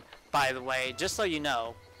game, by the way, just so you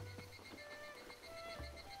know.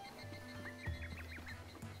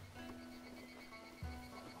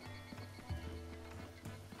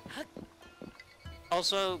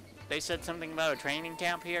 Also, they said something about a training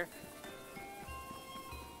camp here.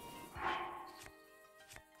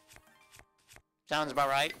 Sounds about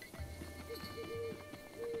right.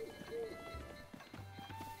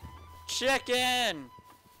 Chicken!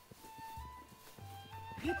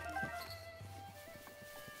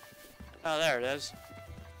 Oh, there it is.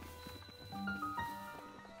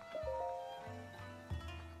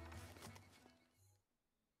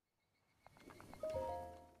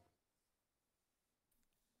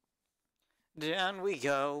 Down we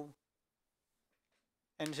go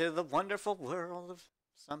into the wonderful world of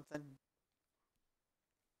something.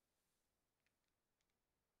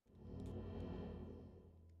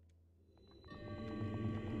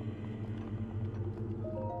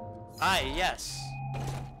 Ah, yes.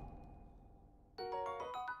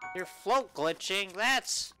 Your float glitching,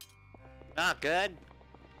 that's not good.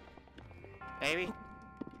 Maybe.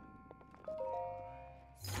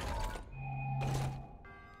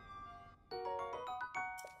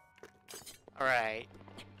 Alright.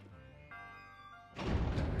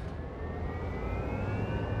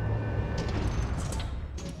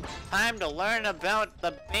 Time to learn about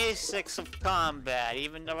the basics of combat,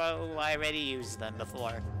 even though I already used them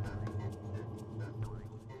before.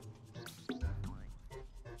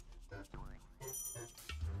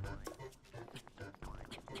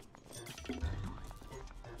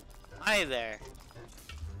 Hi there.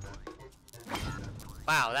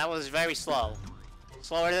 Wow, that was very slow.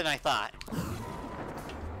 Slower than I thought.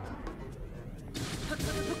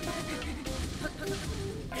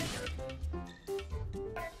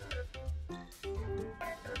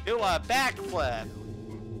 Do a backflip.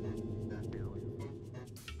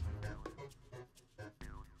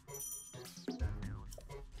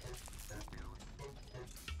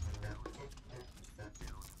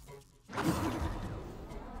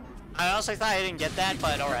 I honestly thought I didn't get that,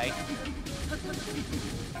 but alright.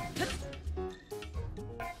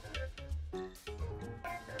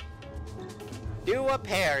 do a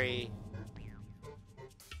parry.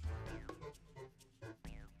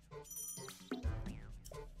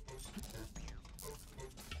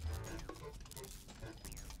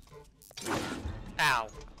 Ow.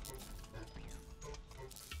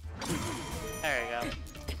 There we go.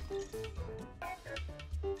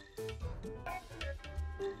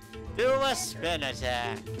 Do a spin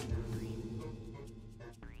attack.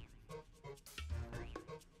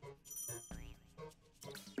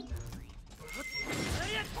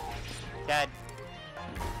 Dead.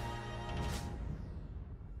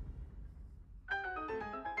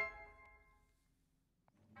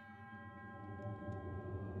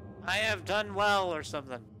 I have done well or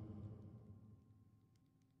something.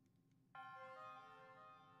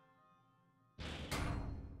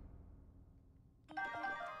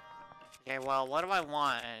 Okay, well, what do I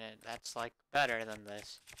want? And that's like better than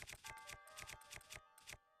this.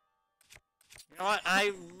 You know what?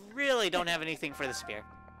 I really don't have anything for the spear.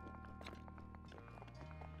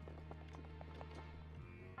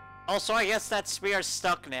 Also, I guess that spear's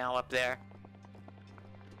stuck now up there.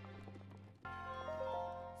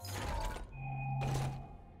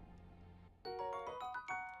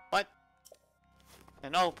 What?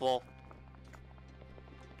 An opal.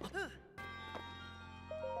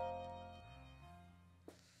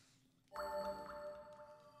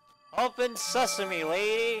 Open sesame,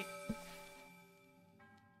 lady!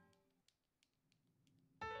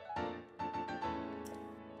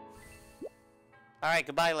 Alright,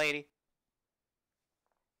 goodbye, lady.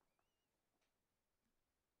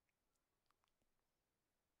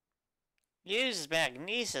 Use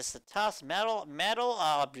magnesis to toss metal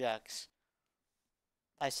objects.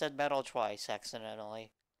 I said metal twice,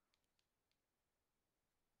 accidentally.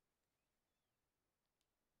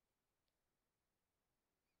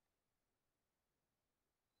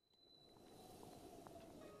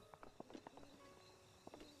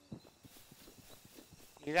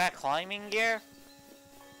 You got climbing gear?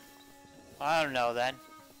 I don't know then.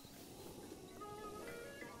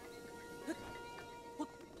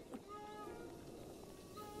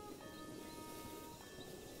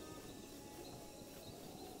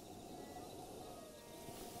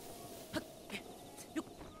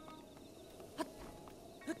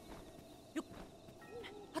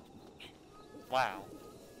 Wow.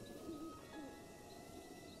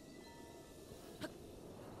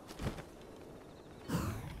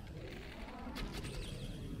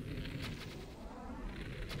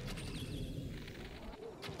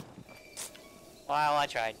 Wow, I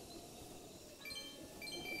tried.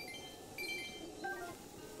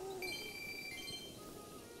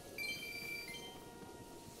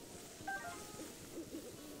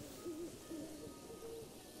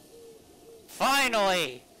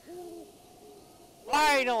 Finally!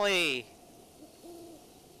 Finally!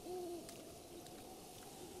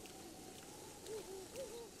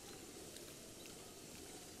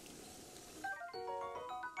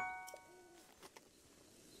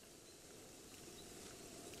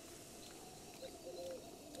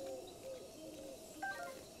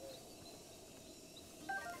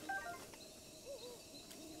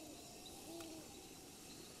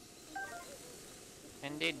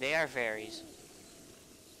 Indeed, they are fairies.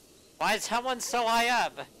 Why is someone so high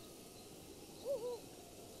up?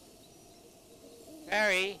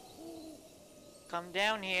 Fairy, come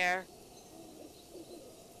down here.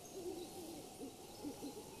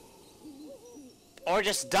 Or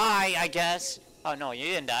just die, I guess. Oh no, you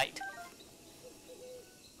didn't die.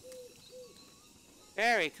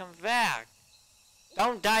 Fairy, come back.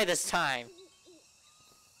 Don't die this time.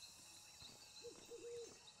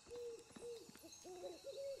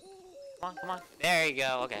 Come on, come on. There you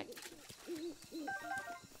go, okay.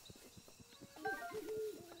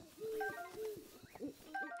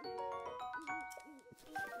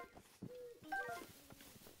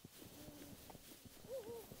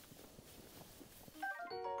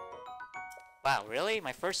 Wow, really?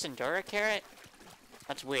 My first Endura carrot?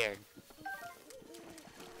 That's weird.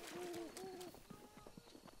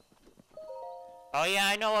 Oh yeah,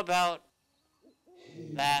 I know about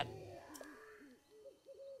that.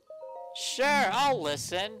 Sure, I'll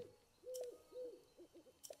listen.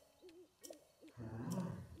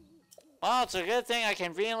 Well, it's a good thing I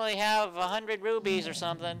conveniently have 100 rubies or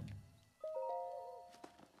something.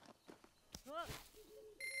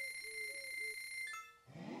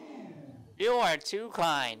 You are too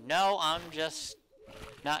kind. No, I'm just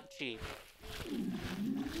not cheap.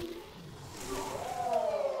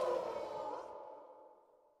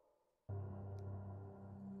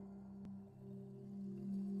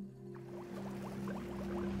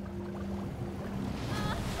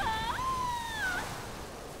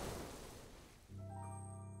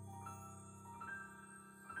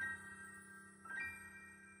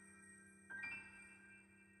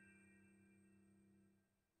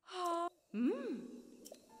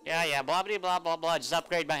 Yeah, blah blah blah blah blah. Just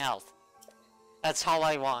upgrade my health. That's all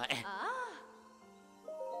I want.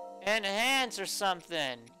 Enhance or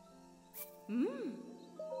something.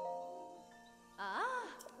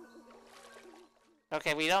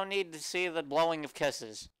 Okay, we don't need to see the blowing of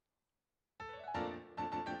kisses.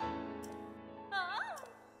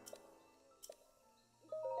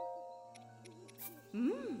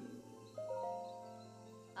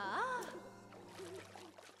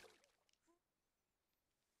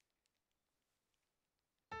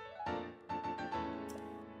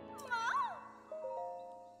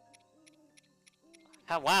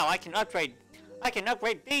 Oh, wow, I can upgrade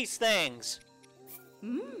these things.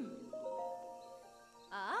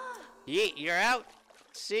 Yeet, you're out.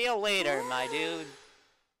 See you later, my dude.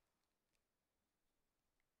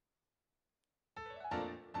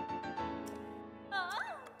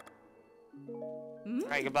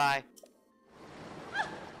 Alright, goodbye.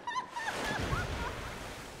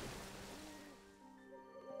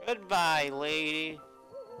 Goodbye, lady.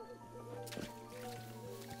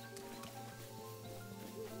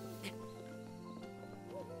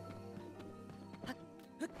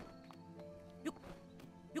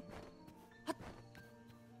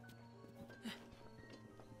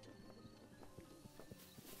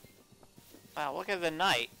 Wow, look at the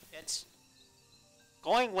night. It's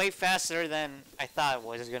going way faster than I thought it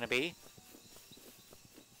was gonna be.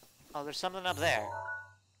 Oh, there's something up there.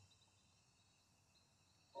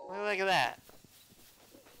 Look at that.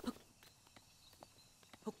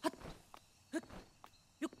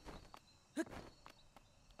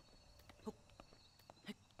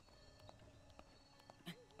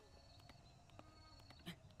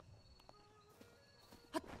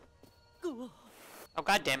 Oh,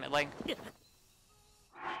 god damn it, Link.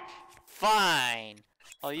 Fine.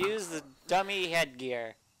 I'll use the dummy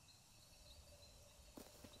headgear.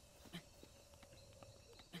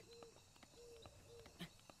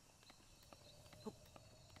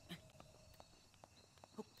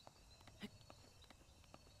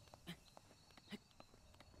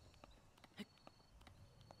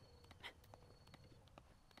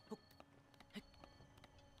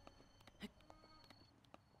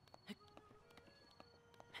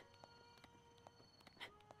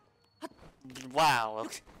 Wow.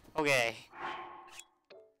 Okay.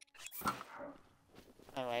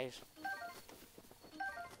 Anyways.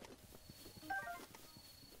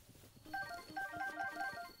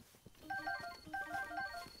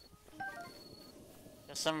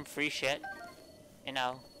 Just some free shit. You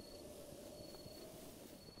know.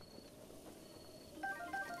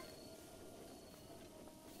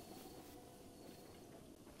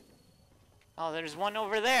 Oh, there's one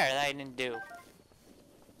over there that I didn't do.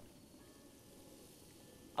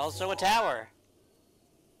 Also a tower.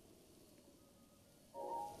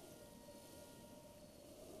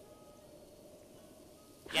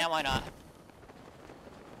 Yeah, why not?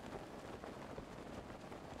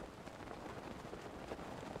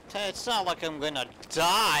 It's not like I'm gonna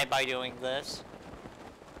die by doing this.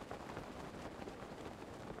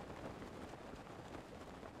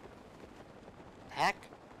 Heck?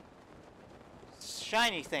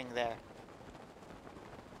 Shiny thing there.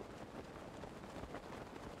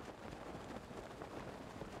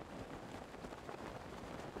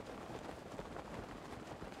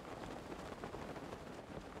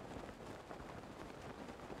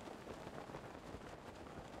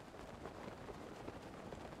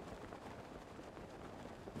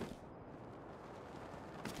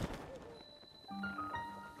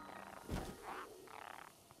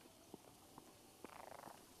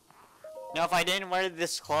 Now, if I didn't wear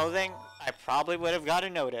this clothing, I probably would have got a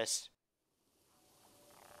notice.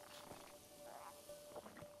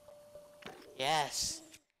 Yes.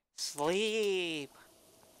 Sleep.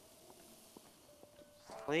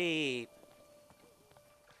 Sleep.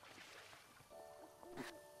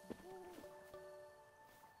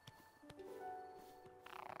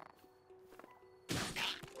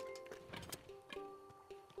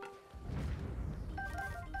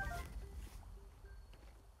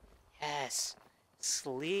 Yes.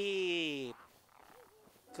 Sleep.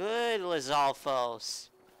 Good, Lizalfos.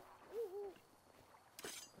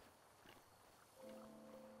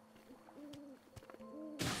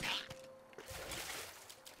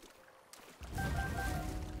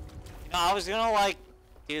 No, I was gonna, like,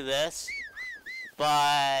 do this,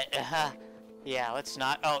 but, yeah, let's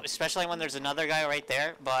not. Oh, especially when there's another guy right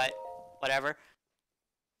there, but, whatever.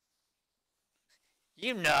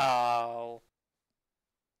 You know.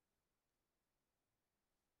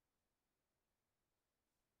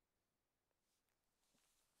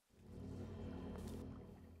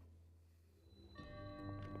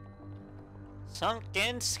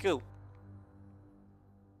 Sunken scoop.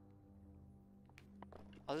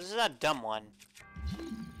 Oh, this is a dumb one.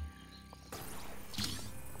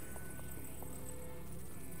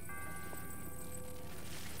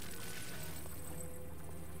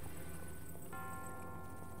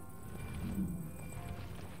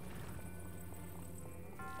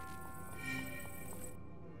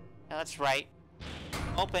 Yeah, that's right.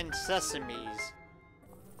 Open sesames.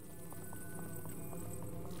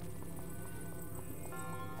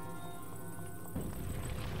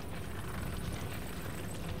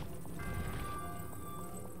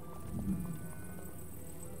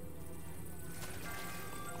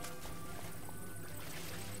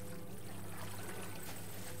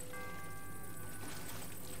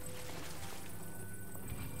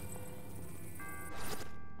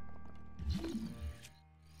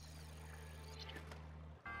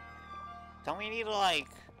 Don't we need to, like...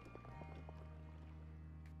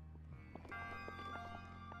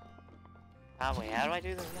 Oh, wait, how do I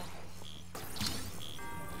do this now?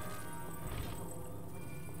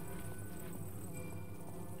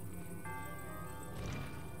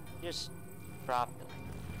 Just drop it.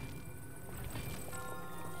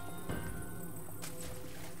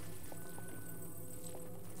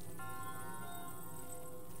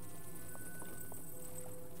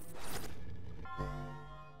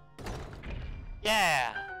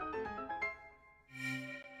 Yeah!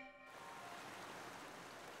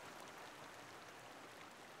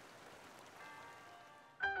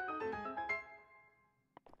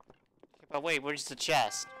 But wait, where's the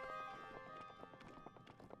chest?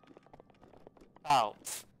 Oh.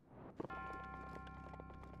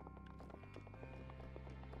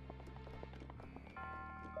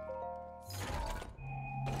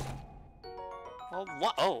 Well,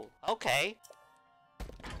 what? Oh, okay.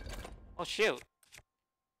 Oh, shoot.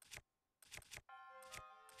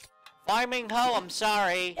 Farming hoe, I'm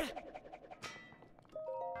sorry.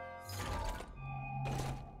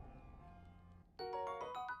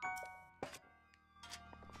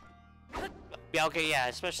 Yeah, okay, yeah,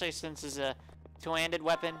 especially since it's a two-handed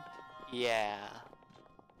weapon. Yeah.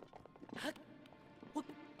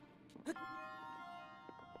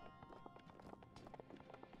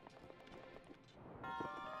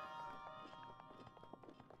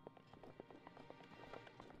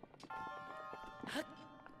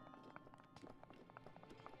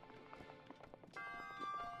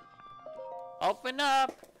 Open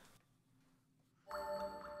up!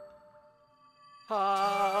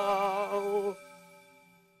 Oh.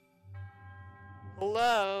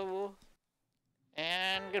 Hello.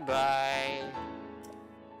 And goodbye.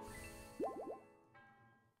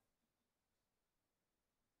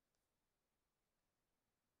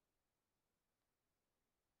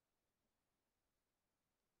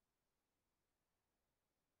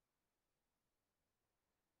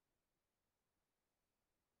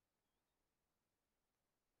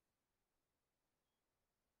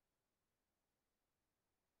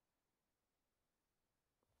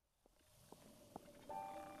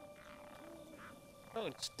 Oh,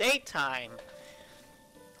 it's daytime.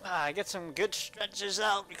 I get some good stretches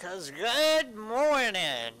out because good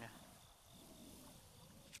morning.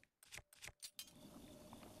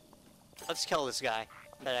 Let's kill this guy.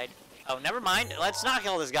 Oh, never mind. Let's not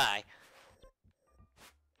kill this guy.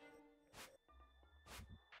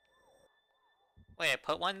 Wait, I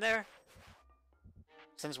put one there?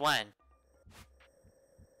 Since when?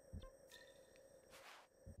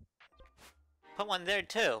 Put one there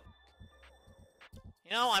too.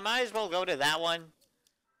 You know, I might as well go to that one.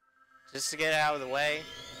 Just to get it out of the way.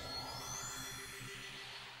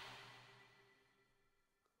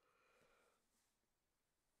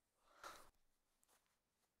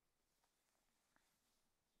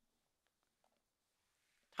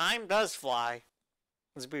 Time does fly.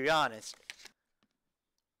 Let's be honest.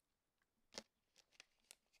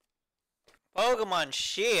 Pokemon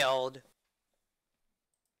Shield?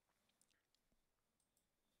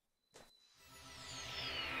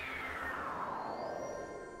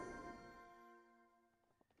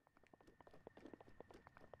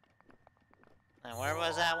 Now, where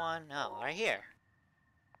was that one? Oh, right here.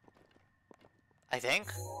 I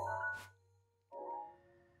think.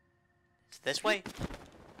 It's this way?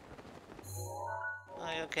 Oh,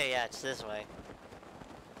 okay, yeah, it's this way.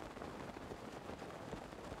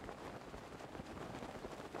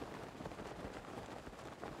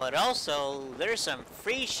 But also, there's some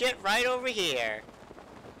free shit right over here.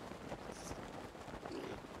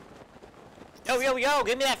 Yo, yo, yo,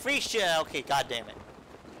 give me that free shit! Okay, god damn it.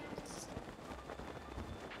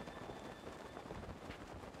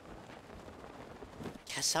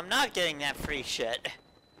 Guess I'm not getting that free shit.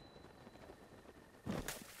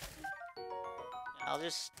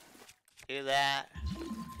 just do that.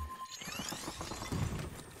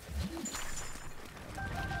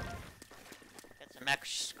 Get some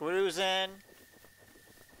extra screws in.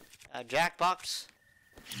 Jackbox.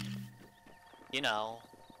 You know.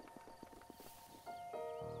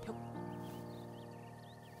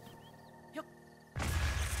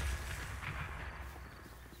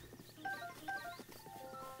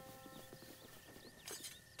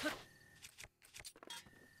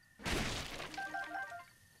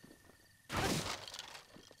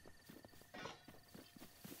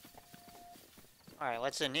 Alright,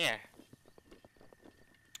 what's in here?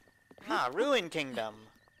 Ah, Ruin Kingdom.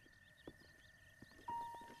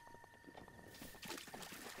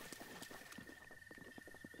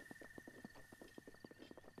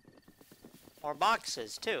 More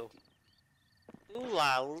boxes, too. Ooh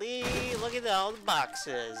la lee, look at all the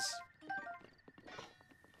boxes.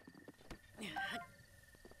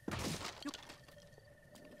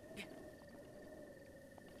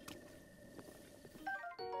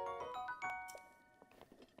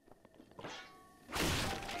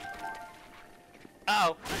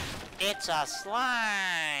 Oh, it's a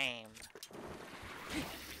slime.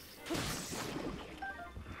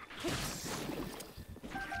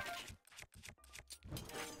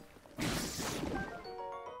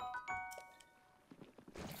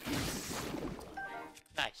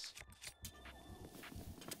 Nice.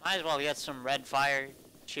 Might as well get some red fire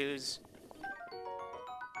shoes.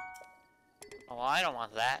 Oh, I don't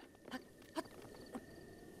want that.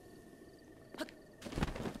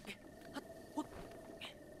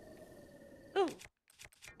 Ooh.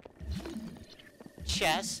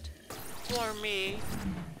 Chest for me.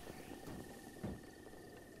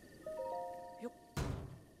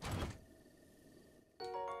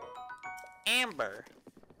 Amber.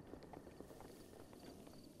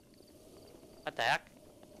 What the heck?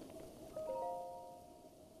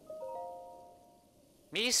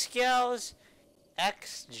 Misko's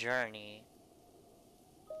X Journey.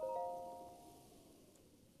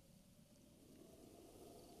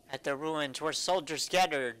 At the ruins where soldiers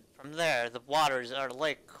gathered. From there, the waters of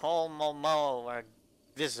Lake Kolmomo are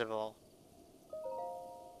visible.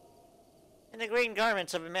 And the green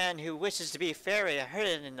garments of a man who wishes to be a fairy are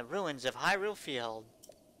hidden in the ruins of Hyrule Field.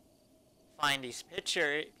 Find these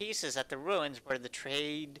picture pieces at the ruins where the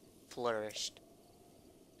trade flourished.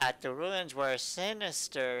 At the ruins where sinners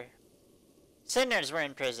were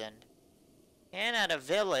imprisoned. And at a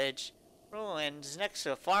village ruins next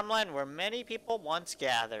to a farmland where many people once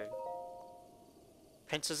gathered.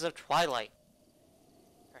 Princess of Twilight.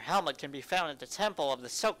 Her helmet can be found at the temple of the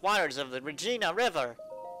soaked waters of the Regina River.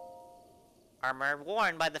 Armor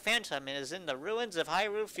worn by the Phantom is in the ruins of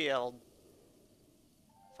Hyrule Field.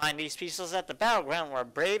 Find these pieces at the battleground where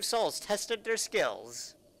brave souls tested their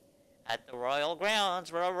skills. At the royal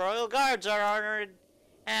grounds where royal guards are honored.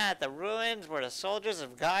 And at the ruins where the soldiers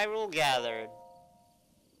of Hyrule gathered.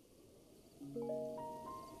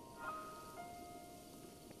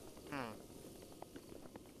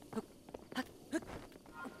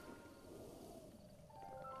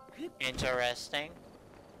 Interesting.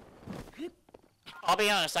 I'll be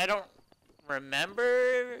honest, I don't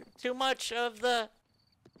remember too much of the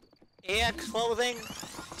AX clothing,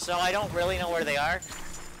 so I don't really know where they are.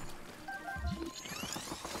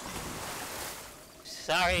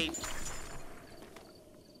 Sorry.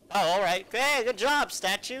 Oh, alright. Hey, good job,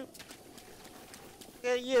 statue.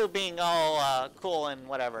 Look at you being all cool and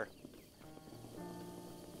whatever.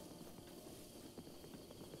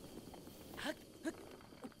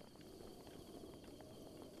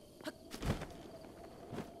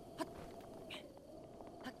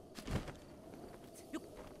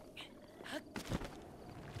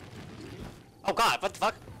 Oh god, what the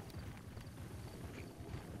fuck?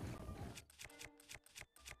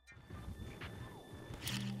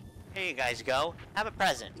 Here you guys go. Have a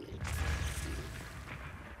present.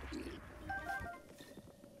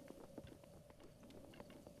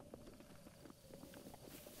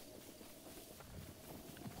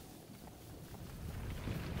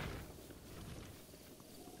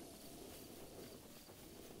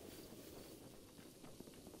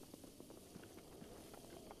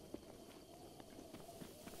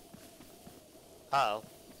 Uh-oh.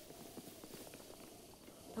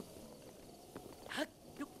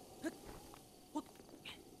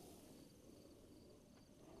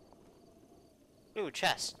 Ooh,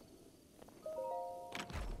 chest.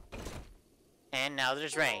 And now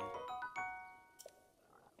there's rain.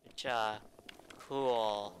 Which,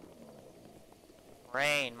 cool.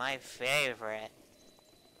 Rain, my favorite.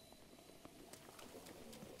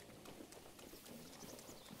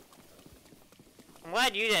 I'm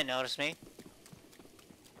glad you didn't notice me.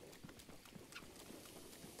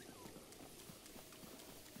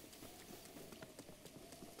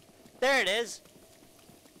 There it is.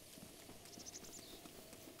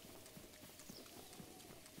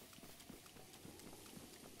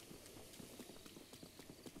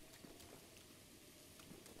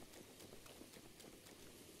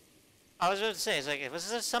 I was about to say, it's like, was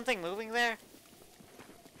there something moving there?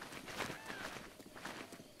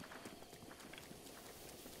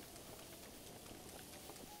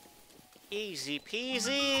 Easy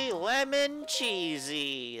peasy, lemon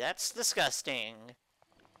cheesy. That's disgusting.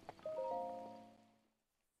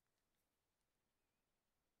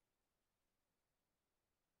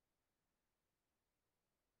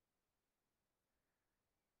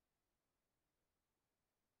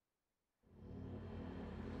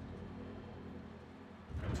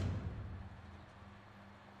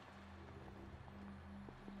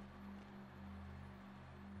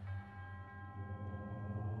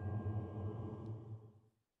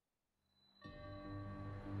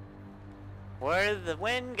 Where the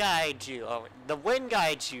wind guides you. Oh, the wind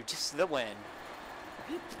guides you, just the wind.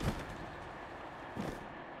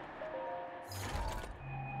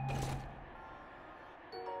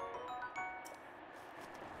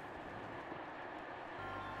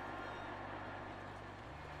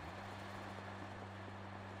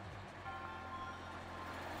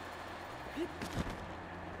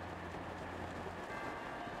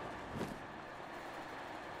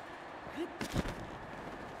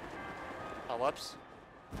 Oh, whoops.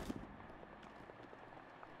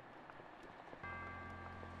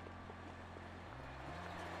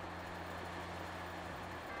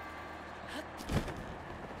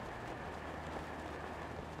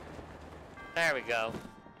 There we go.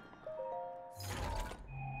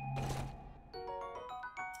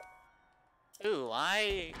 Ooh,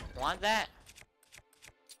 I want that.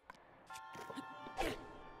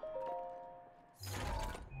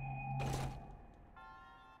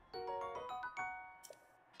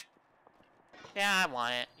 Yeah, I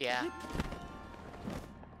want it, yeah.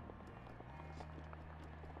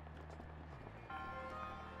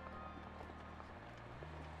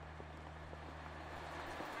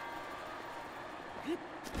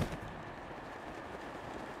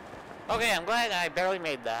 Okay, I'm glad I barely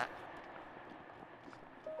made that.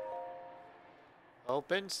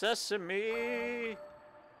 Open sesame!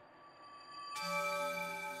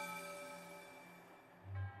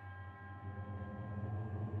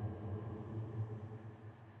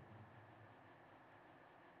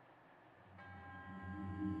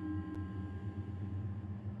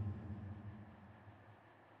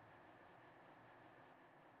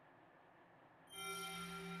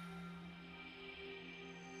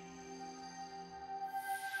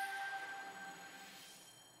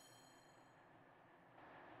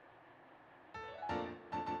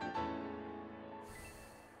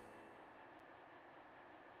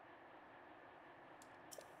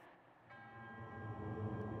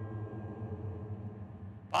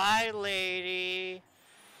 Bye, lady!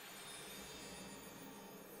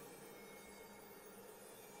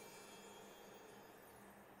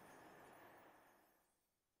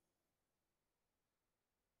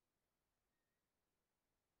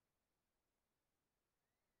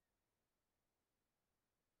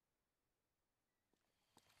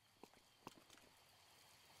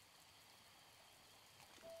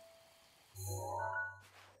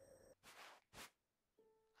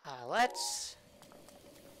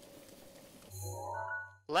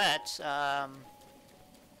 Let's, I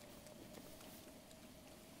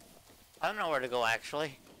don't know where to go,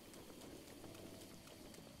 actually.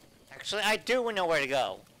 Actually, I do know where to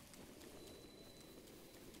go.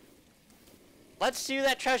 Let's do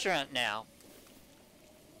that treasure hunt now.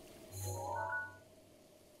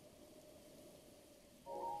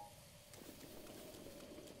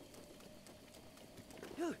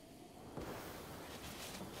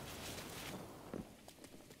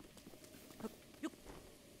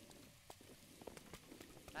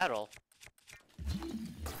 Metal.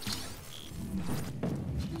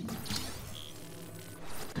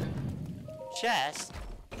 Chest.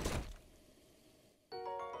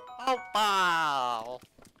 Oh, wow.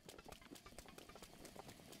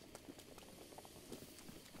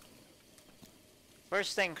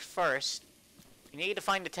 First thing first, you need to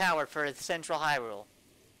find the tower for Central Hyrule.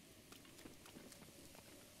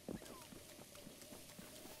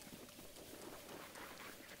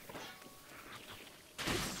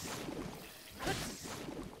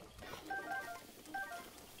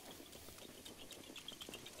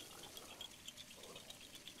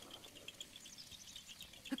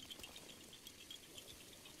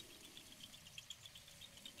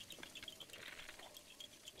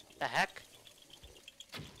 The heck?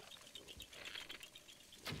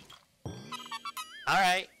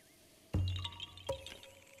 Alright.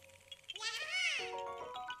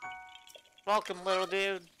 Welcome, little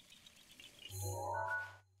dude.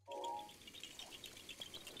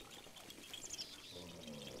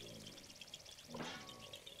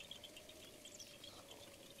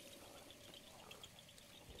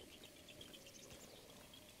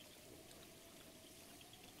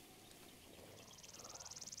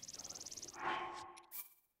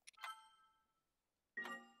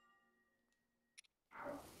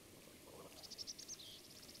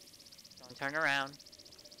 Don't turn around.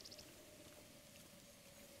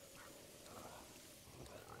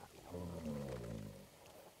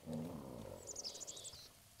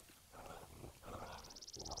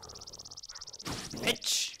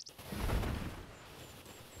 Bitch!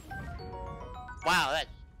 Wow,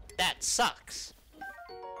 that sucks.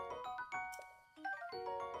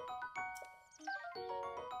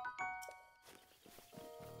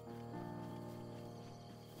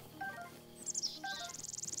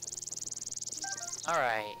 All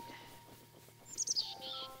right.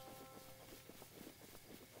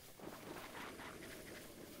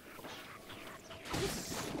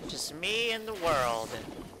 Just me and the world.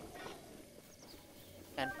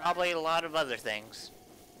 And probably a lot of other things.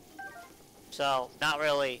 So, not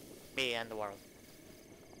really me and the world.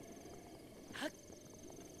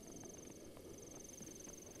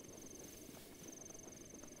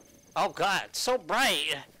 Oh god, it's so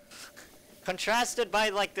bright! Contrasted by,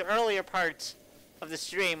 like, the earlier parts of the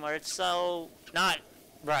stream where it's so not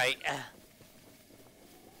bright.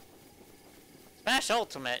 Smash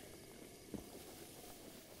Ultimate.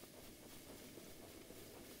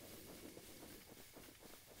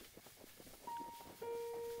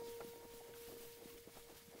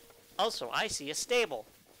 Also, I see a stable.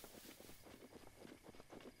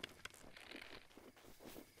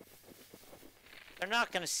 They're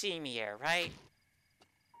not gonna see me here, right?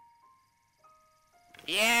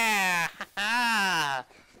 Yeah! Haha!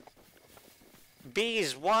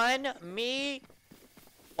 Bees won me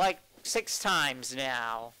like 6 times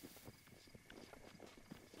now.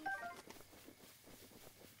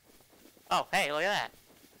 Oh, hey, look at that.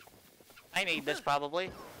 I need this probably.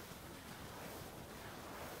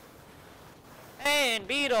 Hey, and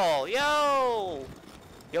Beetle! Yo!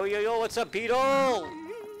 Yo, yo, yo, what's up, Beetle?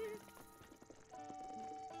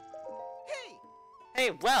 Hey! Hey,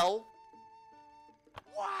 well...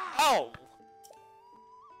 Wow! Oh!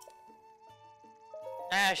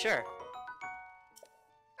 Sure.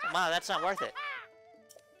 Wow, that's not worth it.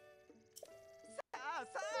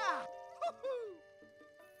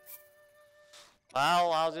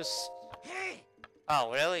 Well, I'll just... Hey!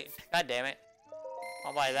 Oh, really? God damn it.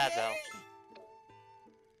 I'll buy that, though.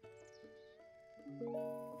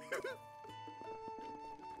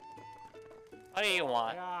 What do you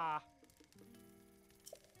want? Yeah.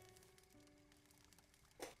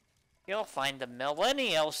 You'll find the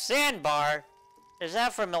Millennial Sandbar. Is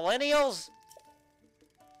that for millennials?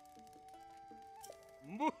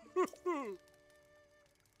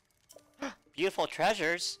 Beautiful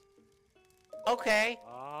treasures. Okay.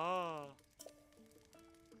 Ah.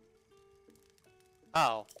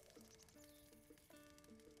 Oh.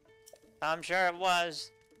 I'm sure it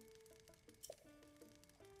was.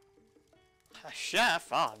 A chef?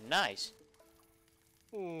 Oh, nice.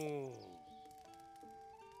 Ooh.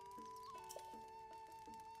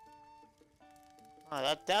 Oh,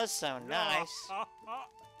 that does sound nice.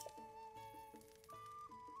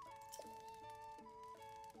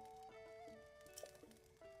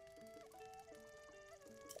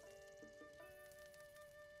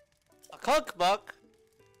 A cookbook?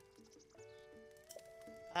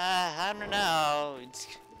 I don't know. It's...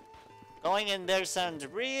 Going in there sounds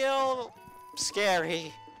real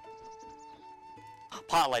scary.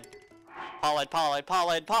 Pollen. Pollen, pollen,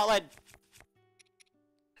 pollen, pollen!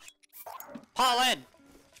 Pollen!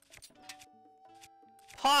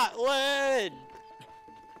 Pollen!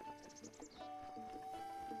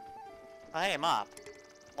 I am up.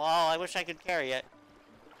 Well, I wish I could carry it.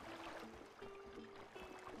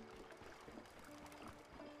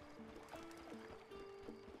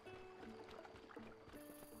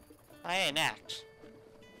 I ain't axe.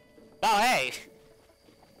 Oh, hey!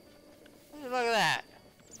 Look at that.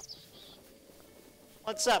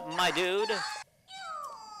 What's up, my dude?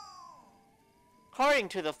 According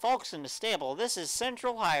to the folks in the stable, this is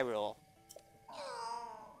Central Hyrule.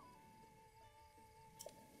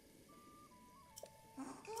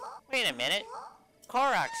 Wait a minute.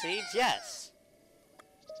 Korok seeds, yes.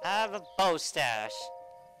 I have a bow stash.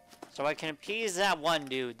 So I can appease that one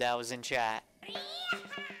dude that was in chat.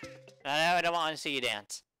 I don't want to see you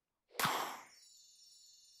dance.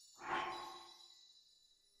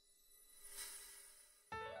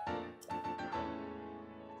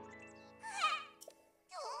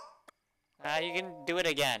 You can do it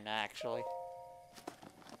again, actually.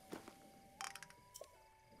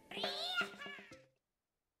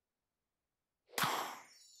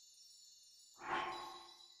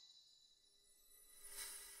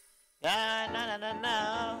 Na na na na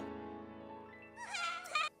na.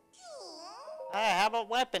 How about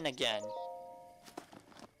weapon again?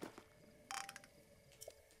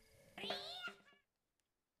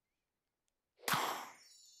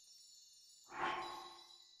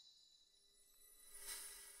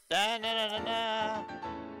 Da na na na na.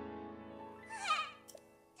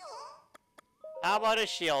 How about a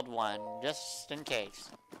shield one, just in case?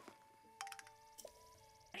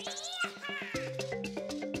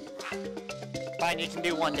 Fine, you can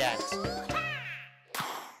do one dance.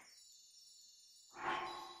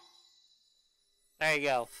 There you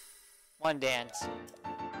go. One dance.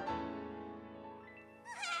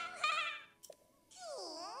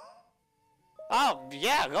 Oh,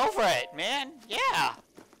 yeah, go for it, man. Yeah.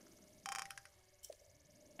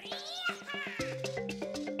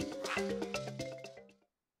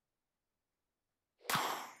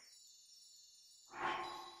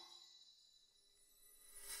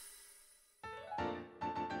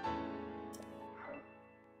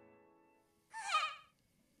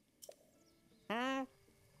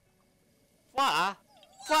 Fa?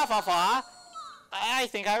 Fa fa fa? I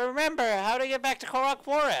think I remember how to get back to Korok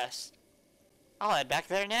Forest. I'll head back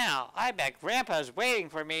there now. I bet Grandpa's waiting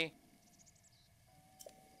for me.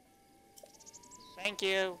 Thank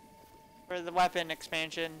you for the weapon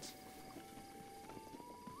expansions.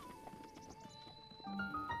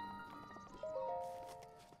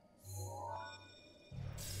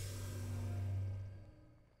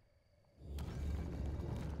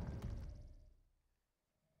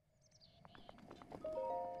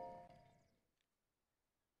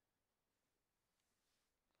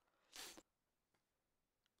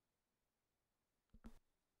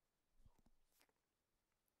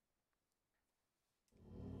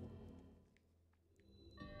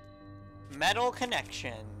 Metal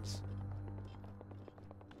connections.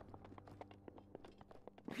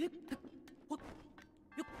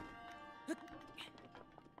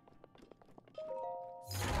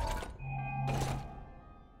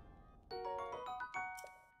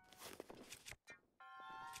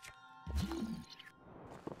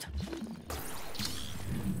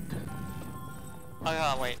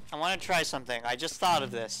 Oh, wait. I want to try something. I just thought of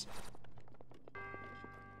this.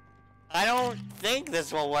 I don't think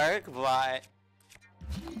this will work, but...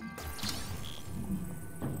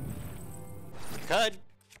 it could.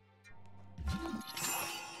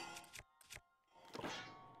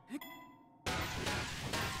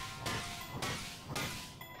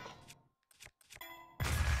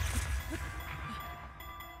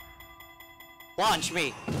 Launch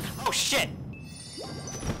me! Oh shit!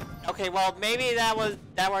 Okay, well, maybe that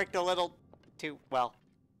worked a little too well.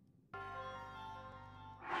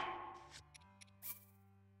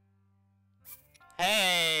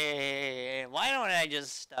 Hey, why don't I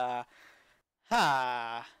just,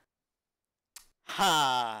 why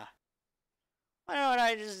don't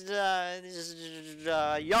I just,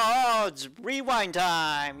 yo, it's rewind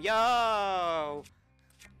time, yo!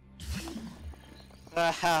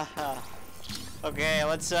 Okay,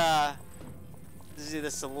 let's do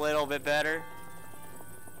this a little bit better.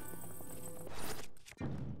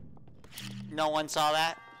 No one saw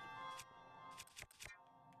that?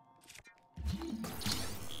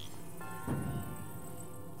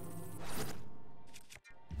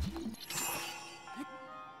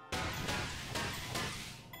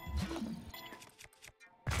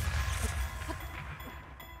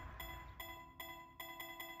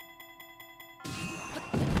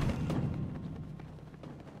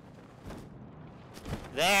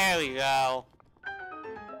 There we go.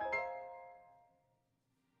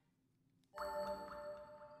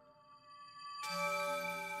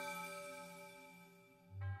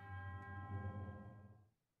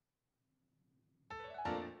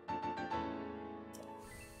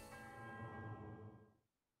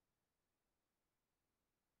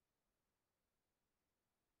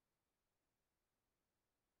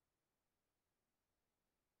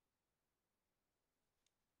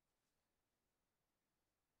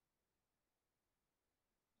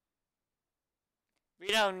 We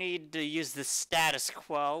don't need to use the status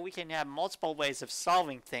quo. We can have multiple ways of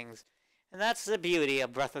solving things. And that's the beauty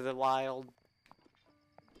of Breath of the Wild.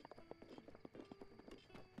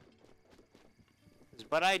 'Cause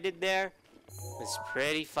what I did there was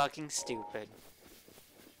pretty fucking stupid.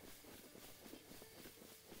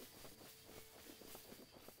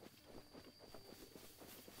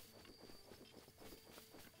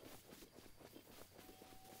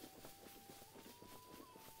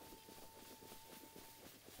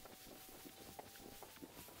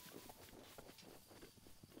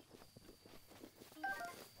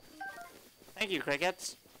 Thank you,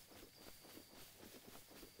 crickets.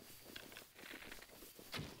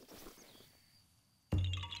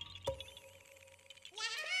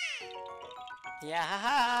 Yeah,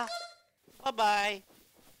 haha. Bye-bye.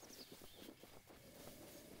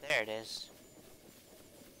 There it is.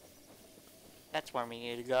 That's where we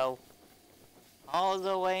need to go. All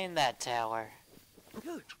the way in that tower.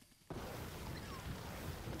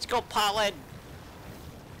 Let's go, Pollen!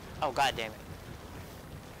 Oh, god damn it.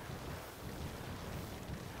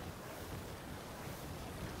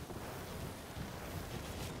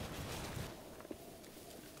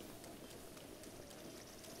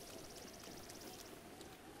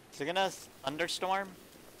 Is it gonna thunderstorm?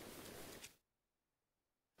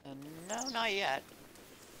 No, not yet.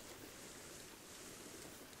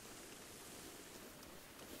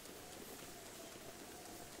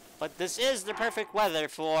 But this is the perfect weather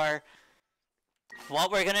for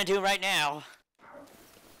what we're gonna do right now.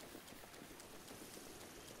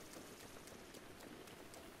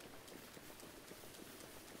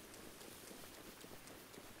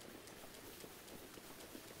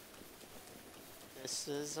 This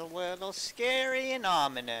is a little scary and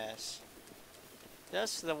ominous.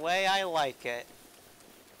 Just the way I like it.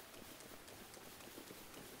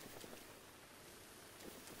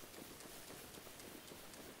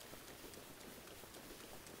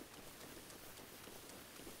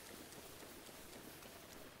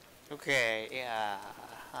 Okay, yeah.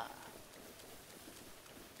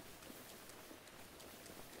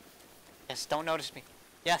 Yes, don't notice me.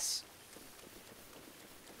 Yes.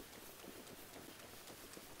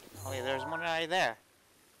 Oh, yeah, there's one right there.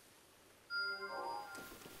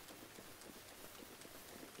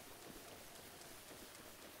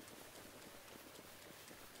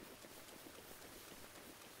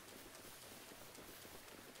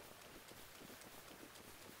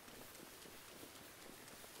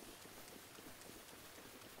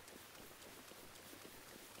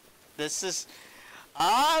 This is...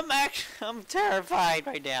 I'm terrified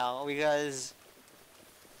right now because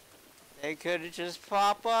they could just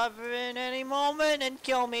pop up in any moment and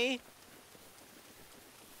kill me.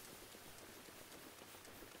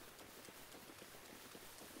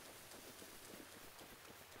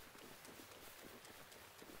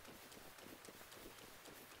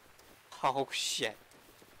 Oh shit.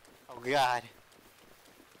 Oh god.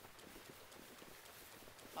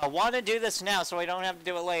 I want to do this now so I don't have to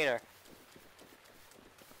do it later.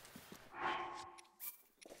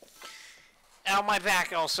 Ow, my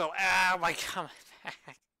back also. Ow, my god, my back.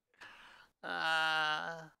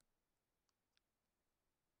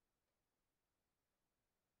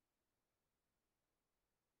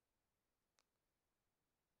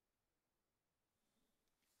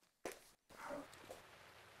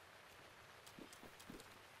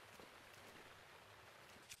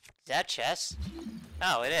 Is that chest?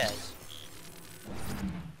 Oh, it is.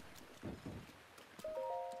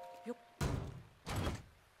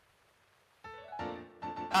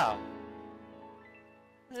 Oh.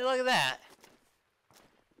 Look at that.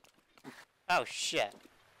 Oh, shit.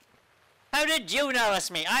 How did you notice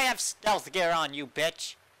me? I have stealth gear on, you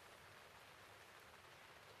bitch.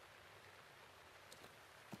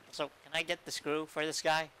 So, can I get the screw for this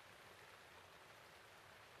guy?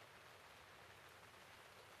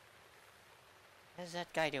 What is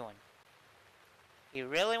that guy doing? You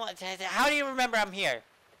really want to... How do you remember I'm here?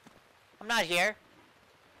 I'm not here.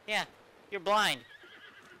 Yeah, you're blind.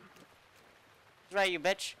 That's right, you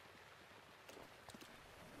bitch.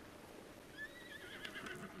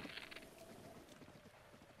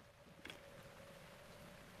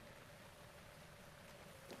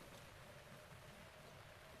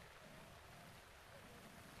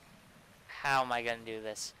 How am I gonna do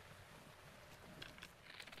this?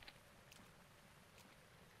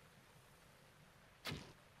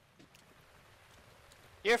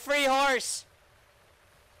 You're free, horse!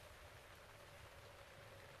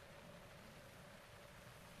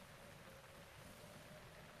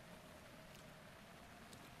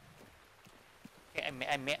 Okay,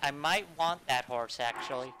 I might want that horse,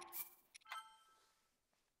 actually.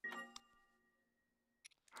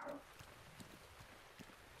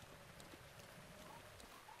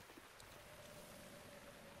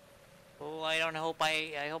 Oh, I hope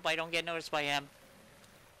I don't get noticed by him.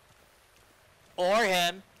 Or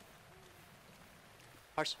him.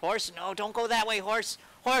 Horse, no, don't go that way, horse.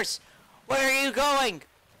 Horse, where are you going?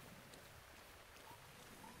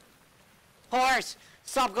 Horse,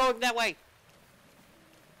 stop going that way.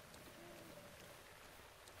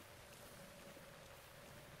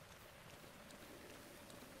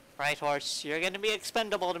 Right, horse, you're gonna be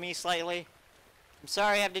expendable to me slightly. I'm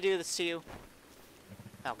sorry I have to do this to you.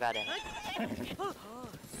 Oh, god damn it.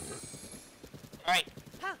 Alright.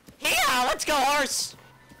 Yeah, let's go, horse!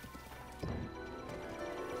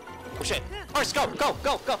 Oh shit. Horse, go, go,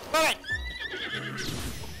 go, go! Alright!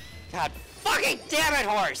 God fucking damn it,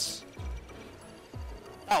 horse!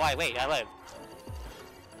 Oh, wait, I live.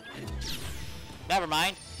 Never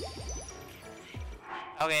mind.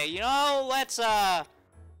 Okay, you know, let's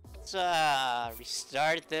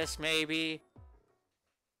restart this, maybe.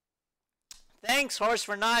 Thanks, horse,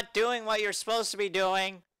 for not doing what you're supposed to be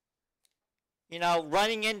doing. You know,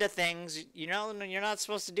 running into things. You know, you're not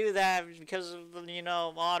supposed to do that because of, you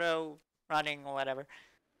know, auto running or whatever.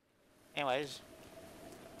 Anyways.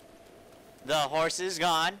 The horse is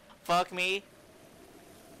gone. Fuck me.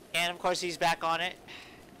 And, of course, he's back on it.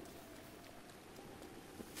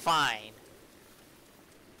 Fine.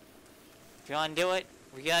 If you want to do it,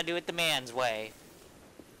 we gotta do it the man's way.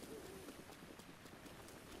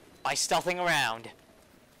 By stealthing around.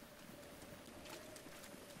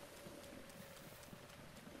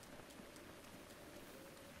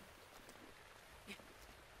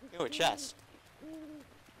 Ooh, a chest.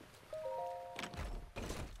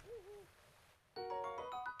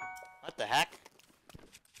 What the heck?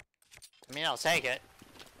 I mean, I'll take it.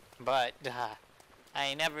 But, I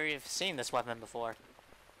ain't never even seen this weapon before.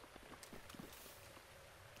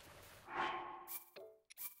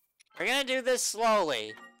 We're gonna do this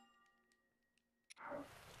slowly.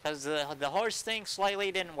 Because the horse thing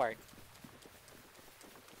slightly didn't work.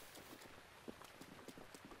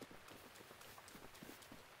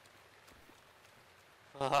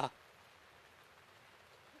 It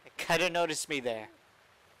kinda noticed me there.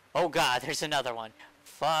 Oh god, there's another one.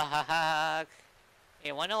 Fuck.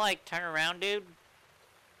 Hey, wanna like turn around, dude?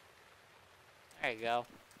 There you go.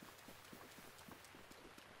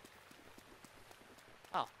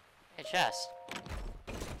 Oh, a chest.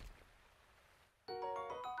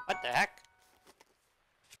 What the heck?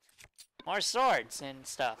 More swords and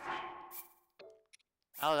stuff.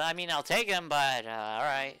 Oh, I mean, I'll take them, but,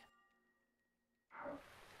 alright.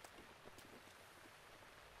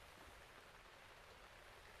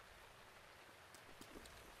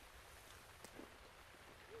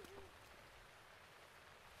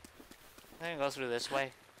 I'm gonna go through this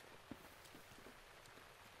way.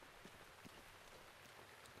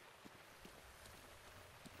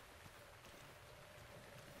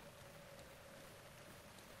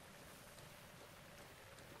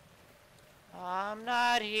 I'm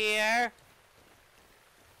not here.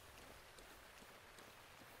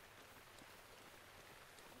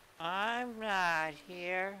 I'm not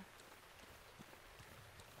here.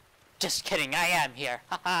 Just kidding, I am here.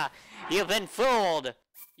 Haha, you've been fooled,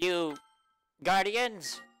 you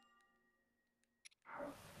guardians.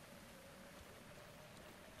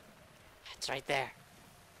 It's right there.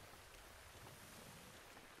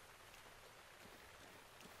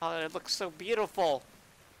 Oh, it looks so beautiful.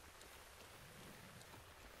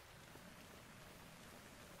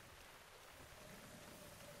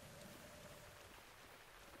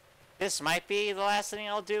 This might be the last thing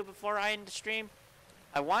I'll do before I end the stream.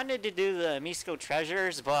 I wanted to do the Misko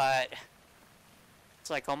treasures, but it's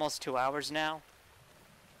like almost 2 hours now.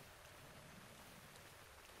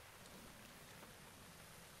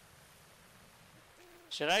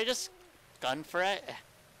 Should I just gun for it?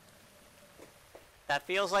 That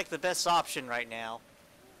feels like the best option right now.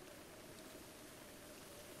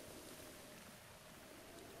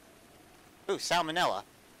 Ooh, salmonella.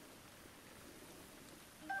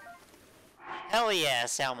 Hell yeah,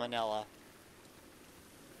 salmonella.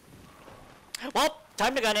 Well,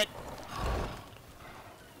 time to gun it.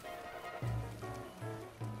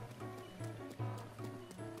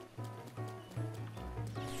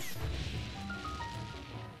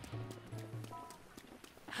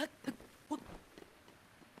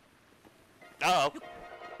 Uh-oh.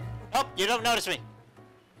 Oh, you don't notice me.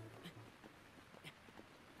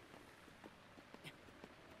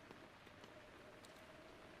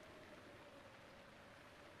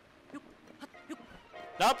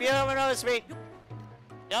 Nope, you don't notice me.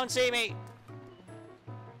 Don't see me.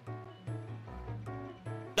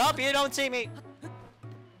 Nope, you don't see me.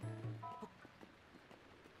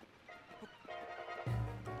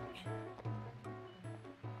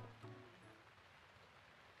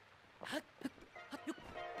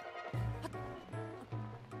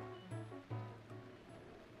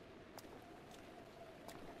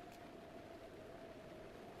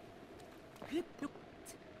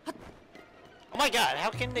 Oh my god, how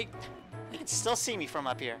can they still see me from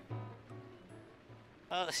up here?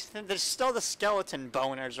 There's still the skeleton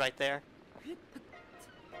boners right there.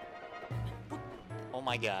 Oh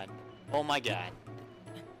my god. Oh my god.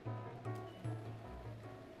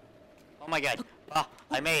 Oh my god. Oh,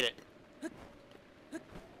 I made it.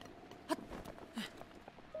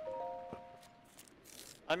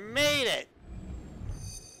 I made it!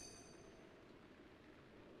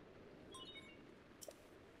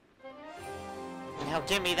 Now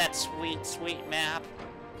give me that sweet, sweet map.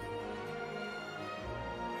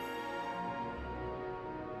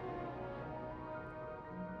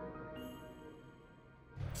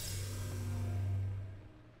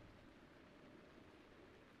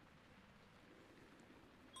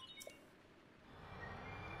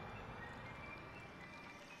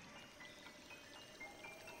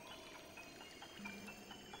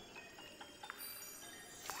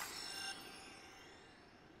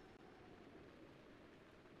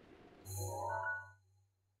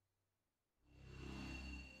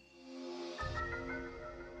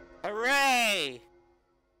 Hooray!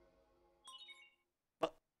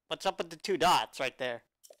 What's up with the 2 dots right there?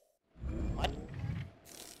 What?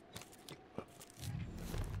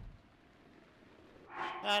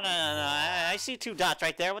 No. I see 2 dots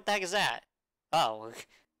right there. What the heck is that? Oh.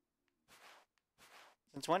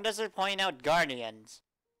 Since when does it point out guardians?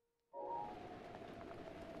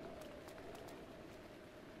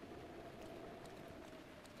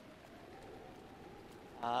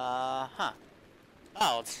 Huh.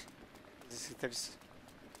 Oh, there's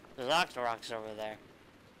Octoroks over there.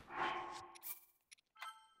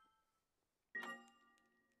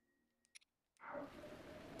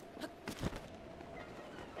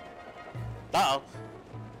 Uh-oh.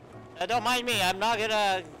 Don't mind me, I'm not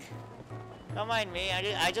gonna... Don't mind me,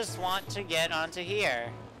 I just want to get onto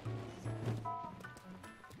here.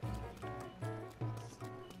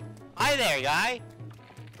 Hi there, guy!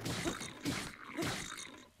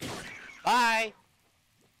 Bye!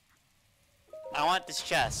 I want this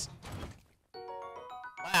chest.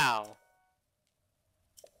 Wow.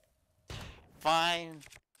 Fine.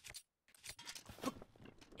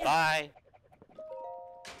 Bye.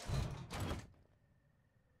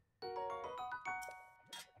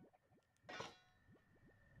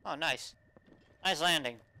 Oh, nice. Nice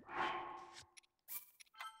landing.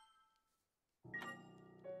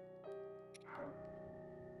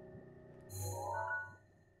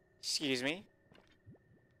 Excuse me?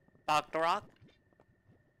 Octorok?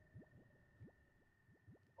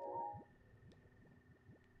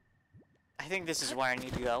 I think this is where I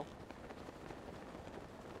need to go.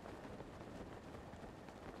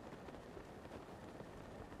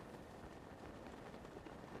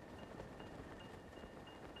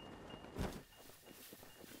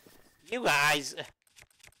 You guys!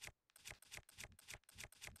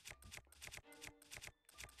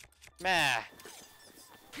 Meh. I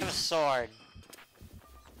have a sword.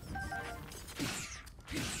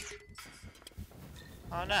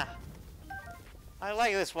 Oh no. I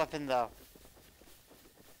like this weapon though.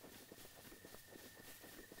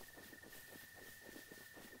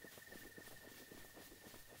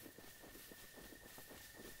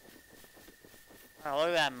 Oh, look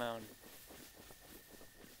at that moon.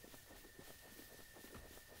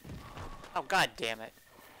 Oh, god damn it.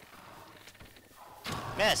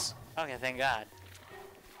 Miss! Okay, thank god.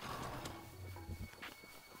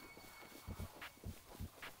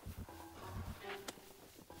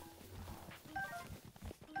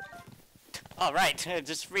 All right,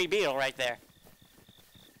 just free beetle right there.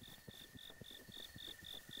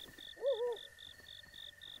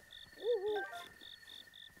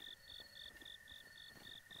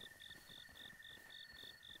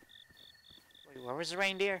 Wait, where was the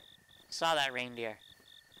reindeer? Saw that reindeer.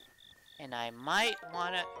 And I might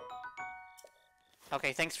wanna...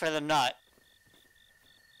 Okay, thanks for the nut.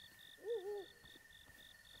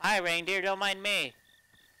 Hi, reindeer, don't mind me.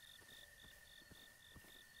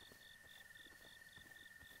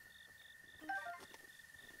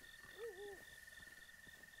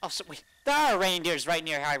 Oh, so wait, there are reindeers right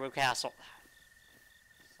near Hyrule Castle.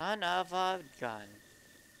 Son of a gun.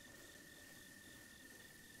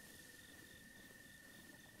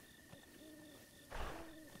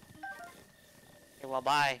 Okay, well,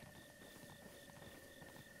 bye.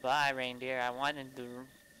 Bye, reindeer. I wanted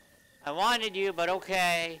you, but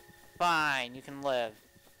okay. Fine, you can live.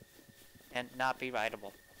 And not be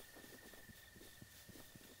rideable.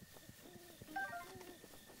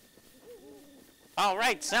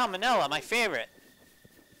 Alright, salmonella, my favorite.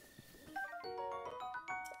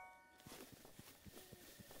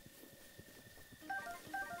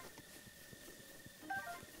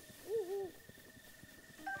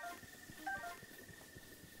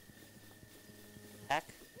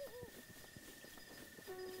 Heck.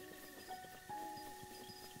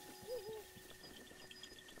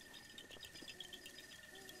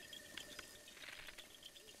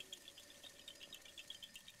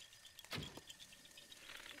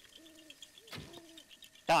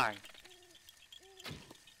 Darn.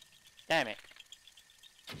 Damn it.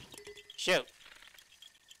 Shoot.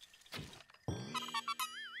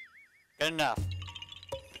 Good enough.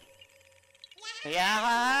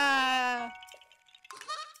 Yeah.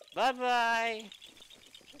 Bye-bye.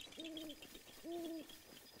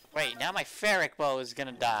 Wait, now my ferric bow is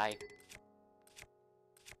gonna die.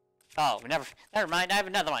 Oh, never mind, I have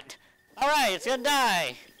another one. Alright, it's gonna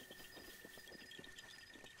die.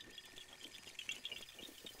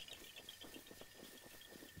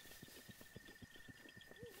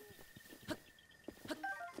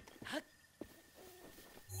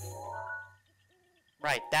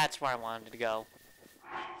 Right, that's where I wanted to go.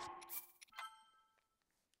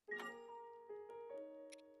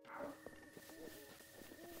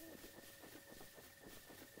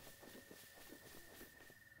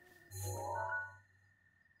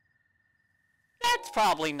 That's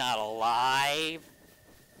probably not alive.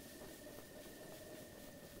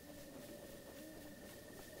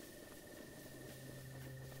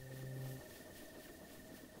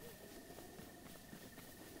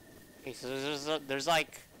 Okay, so there's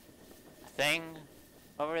like a thing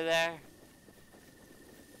over there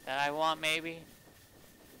that I want maybe.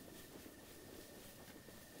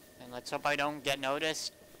 And let's hope I don't get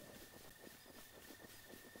noticed.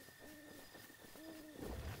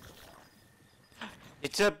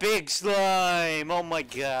 It's a big slime! Oh my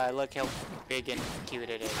god, look how big and cute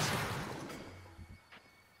it is.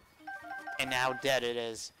 And how dead it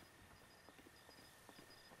is.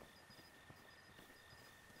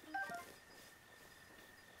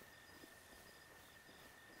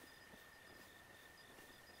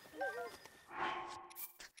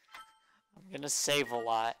 I'm gonna save a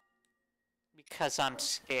lot. Because I'm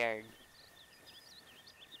scared.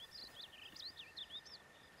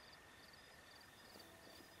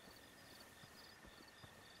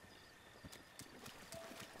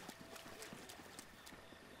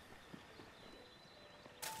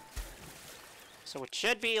 So it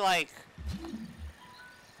should be like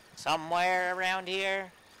somewhere around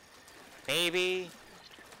here. Maybe.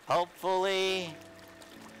 Hopefully.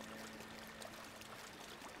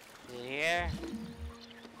 Is it here?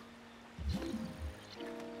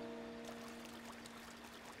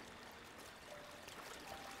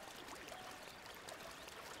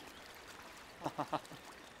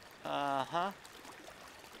 Uh-huh.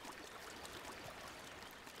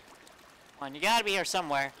 Come on, you gotta be here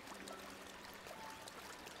somewhere.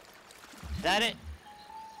 Is that it?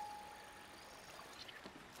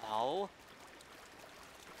 No.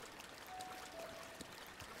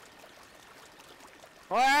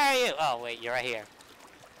 Where are you? Oh, wait, you're right here.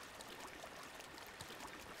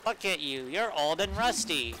 Look at you. You're old and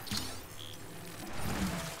rusty.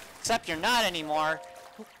 Except you're not anymore.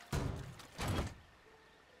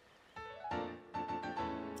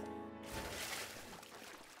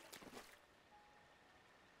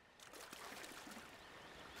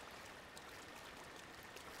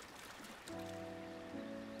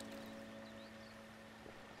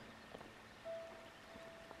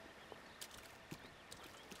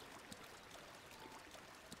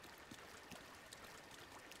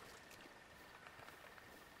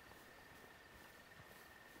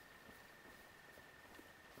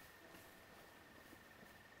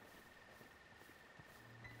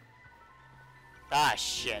 Ah,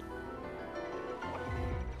 shit.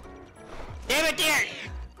 Damn it, dear!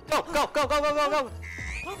 Go, go, go, go, go, go, go!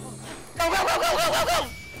 Go, go, go, go, go, go, go!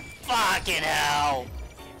 Fucking hell!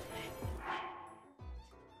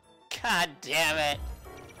 God damn it.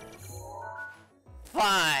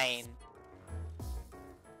 Fine.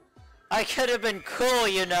 I could have been cool,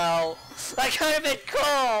 you know. I could have been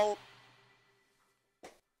cool!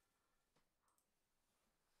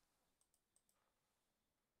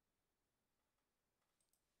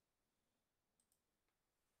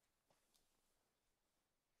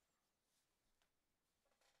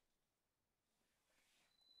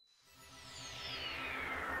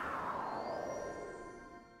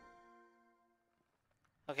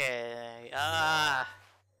 Okay,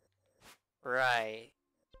 right.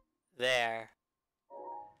 There.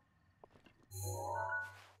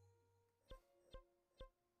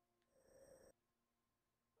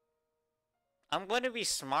 I'm going to be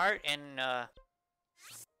smart and,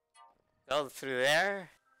 go through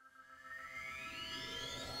there.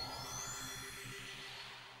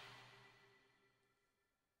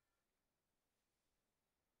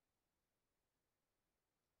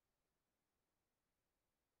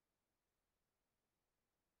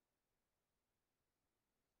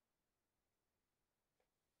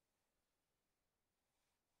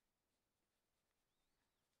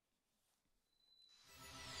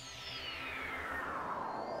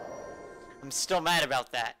 I'm still mad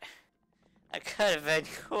about that. That could have been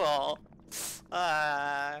cool.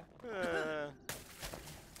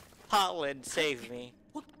 Potland saved me.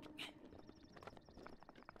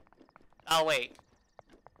 Oh wait.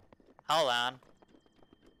 Hold on.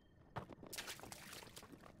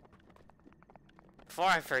 Before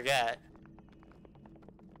I forget.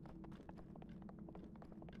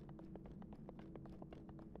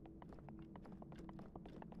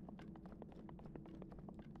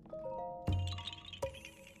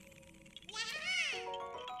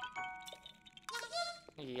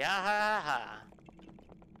 Yeah.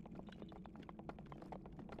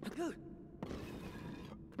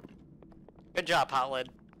 Good job, Potland.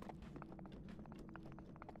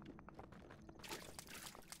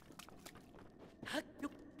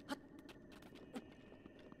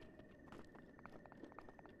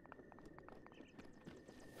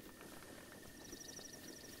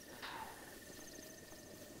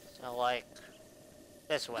 So, like,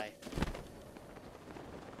 this way.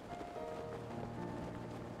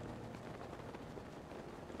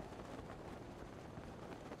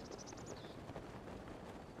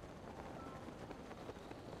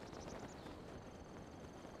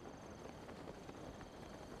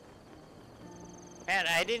 Man,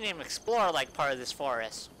 I didn't even explore, like, part of this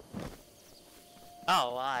forest.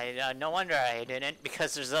 Oh, no wonder I didn't,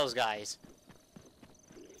 because there's those guys.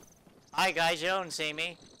 Hi, guys, you don't see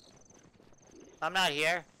me. I'm not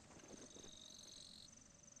here.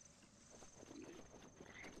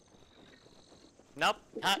 Nope,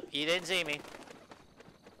 you didn't see me.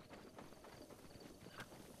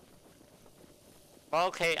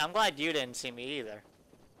 Okay, I'm glad you didn't see me either.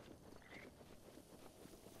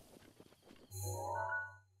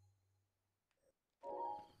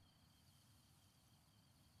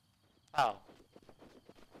 Oh.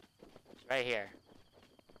 It's right here.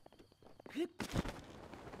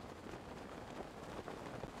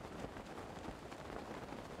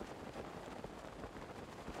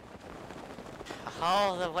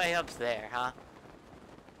 All the way up there, huh?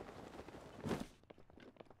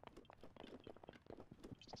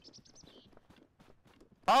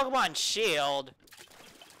 Pokemon Shield?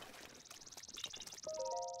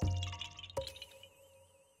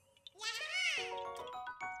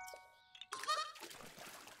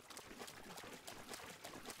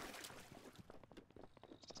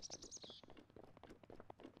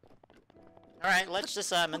 Alright, let's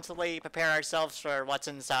just mentally prepare ourselves for what's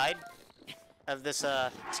inside of this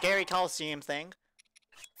scary Coliseum thing.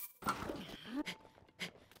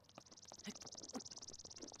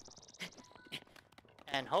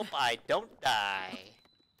 And hope I don't die.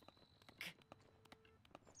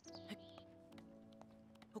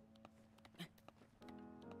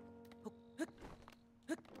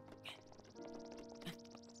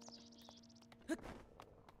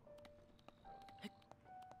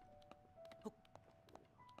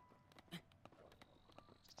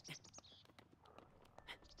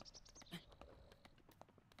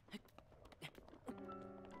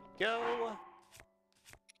 Go!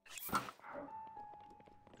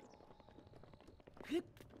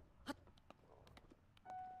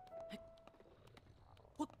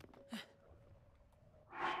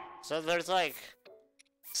 So there's like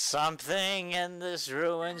something in this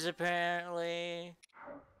ruins apparently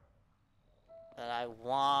that I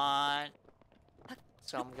want,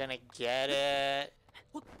 so I'm gonna get it.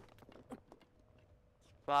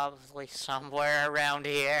 Probably somewhere around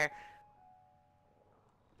here.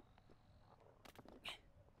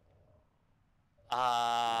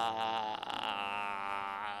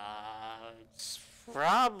 It's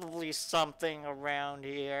probably something around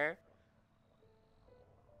here.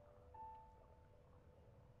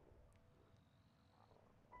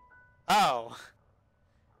 Oh.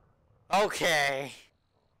 Okay.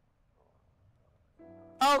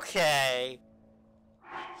 Okay.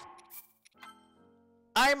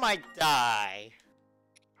 I might die.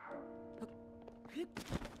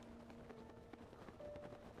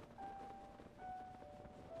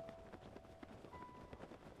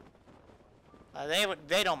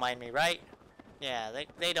 They don't mind me, right? Yeah,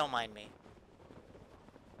 they don't mind me.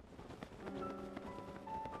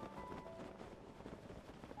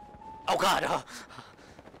 Oh God! Oh.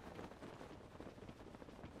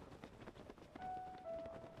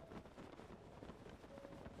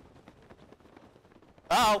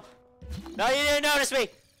 Oh! No, you didn't notice me!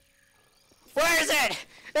 Where is it?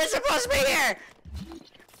 It's supposed to be here!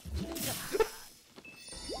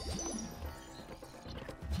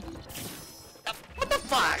 What the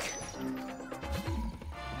fuck?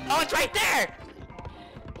 Oh, it's right there!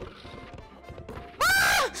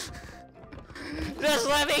 Ah! Just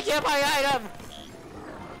let me get my item!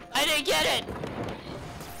 I I didn't get it!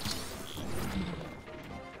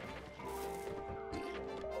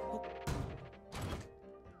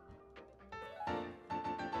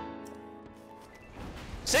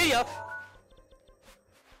 See ya!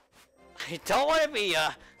 I don't want to be,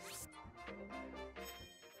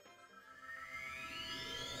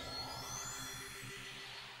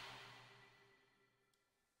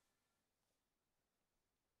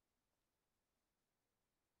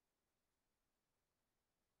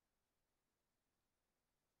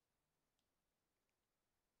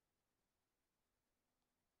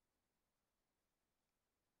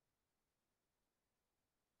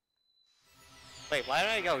 Wait, why did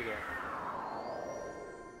I go here?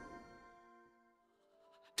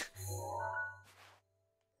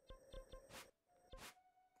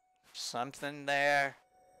 Something there.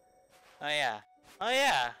 Oh yeah. Oh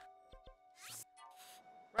yeah.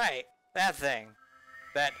 Right. That thing.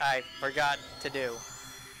 That I forgot to do.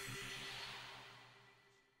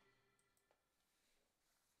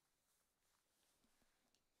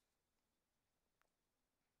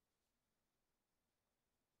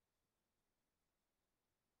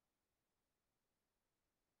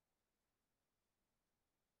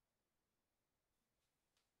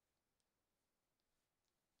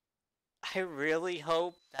 I really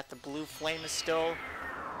hope that the blue flame is still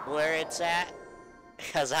where it's at,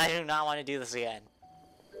 because I do not want to do this again.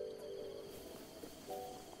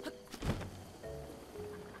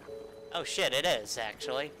 Oh shit, it is,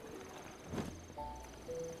 actually.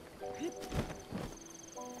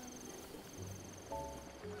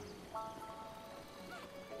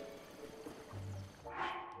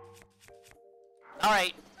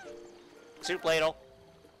 Alright. Soup ladle.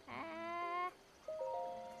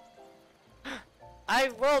 I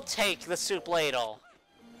will take the soup ladle.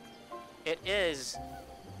 It is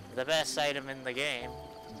the best item in the game.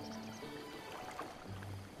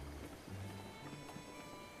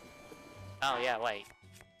 Oh yeah, wait.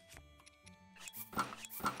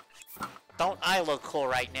 Don't I look cool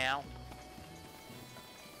right now?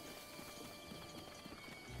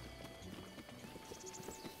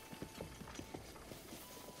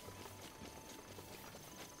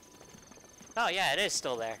 Oh yeah, it is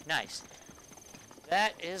still there. Nice.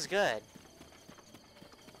 That is good.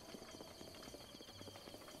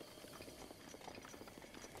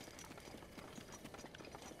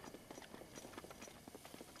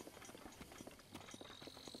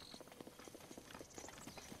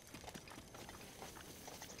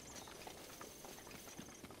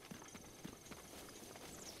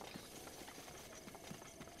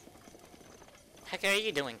 Heck are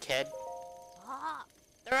you doing, kid?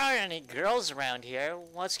 There aren't any girls around here.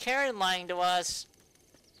 What's Karen lying to us?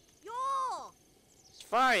 Yo!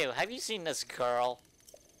 Fario, have you seen this girl?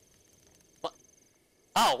 What?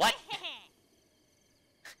 Oh, what?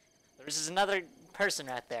 There's another person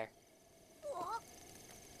right there.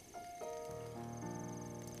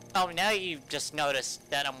 Oh, now you just noticed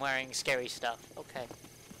that I'm wearing scary stuff. Okay.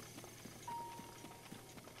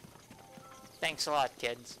 Thanks a lot,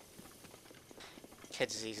 kids.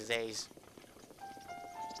 Kids these days.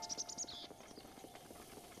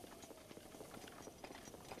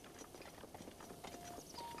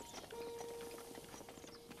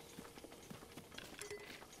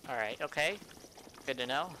 Alright, okay. Good to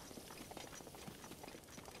know.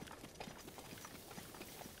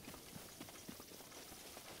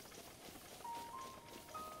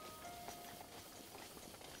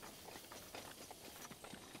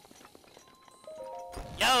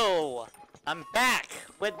 Yo! I'm back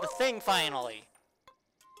with the thing finally.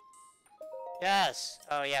 Yes.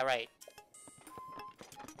 Oh yeah, right.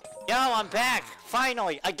 Yo, I'm back!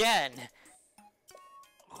 Finally! Again!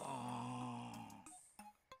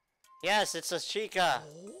 Yes, it's a Chica.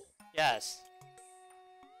 Yes.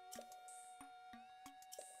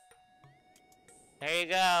 There you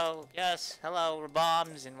go. Yes, hello,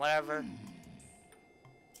 bombs and whatever.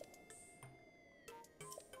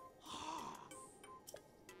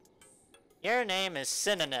 Your name is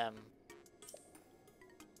Synonym.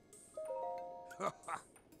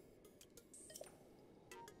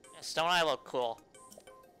 Yes, don't I look cool?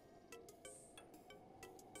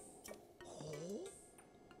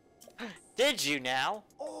 Did you now?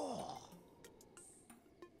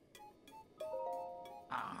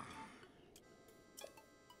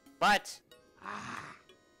 What?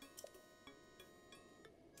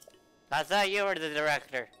 I thought you were the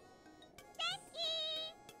director.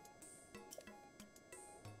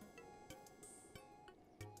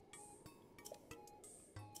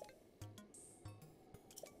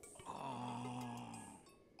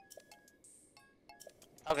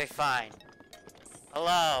 Okay, fine.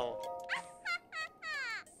 Hello.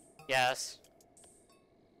 Yes.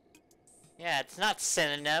 Yeah, it's not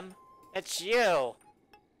synonym. It's you.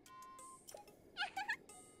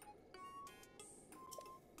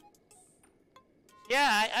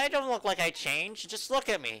 Yeah, I don't look like I changed. Just look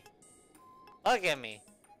at me. Look at me.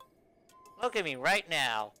 Look at me right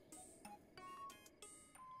now.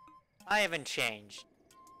 I haven't changed.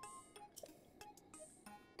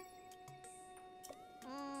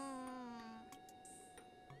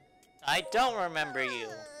 I don't remember you.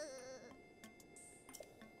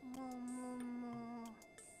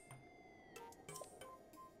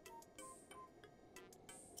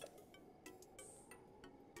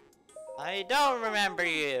 I don't remember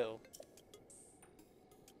you.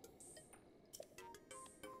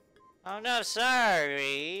 Oh no,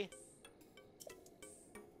 sorry.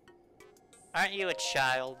 Aren't you a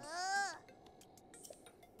child?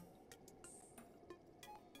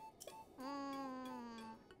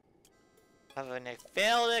 Of a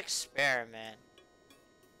failed experiment.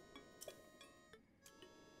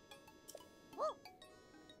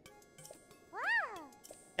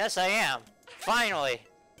 Yes, I am. Finally.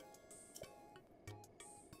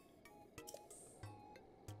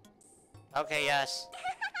 Okay, yes.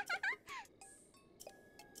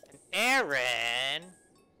 And Aaron.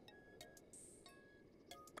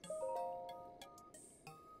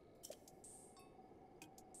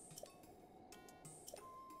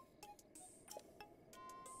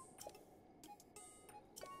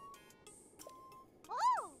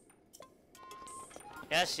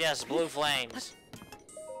 Yes, yes, blue flames.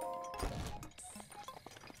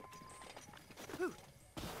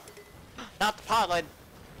 Not the pot lid.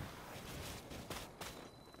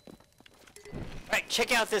 Right,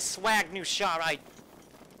 check out this swag new shot I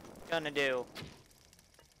gonna do.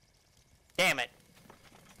 Damn it.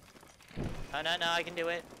 Oh, no, I can do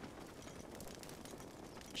it.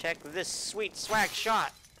 Check this sweet swag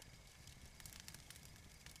shot.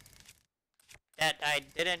 That I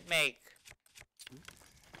didn't make.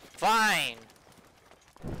 Fine.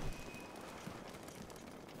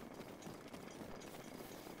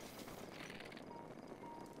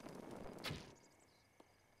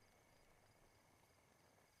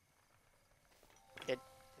 Did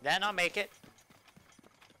that not make it?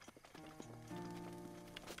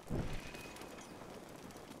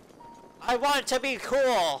 I want it to be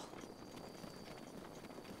cool.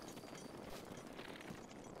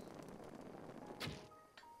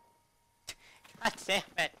 God damn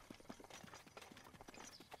it.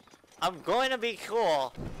 I'm going to be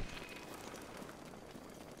cool.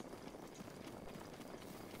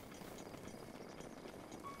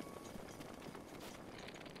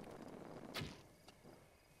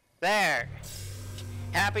 There.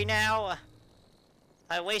 Happy now?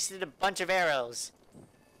 I wasted a bunch of arrows.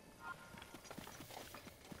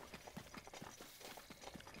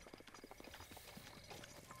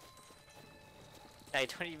 I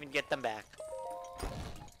don't even get them back.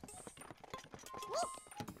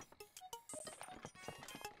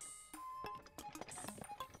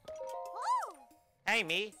 Hey,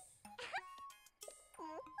 me.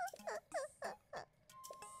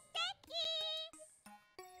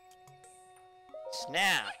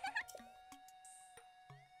 Snap.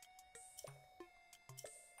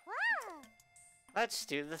 Let's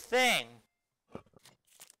do the thing.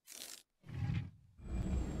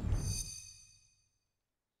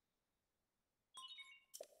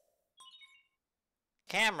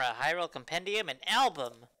 Camera, Hyrule Compendium, and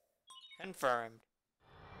album. Confirmed.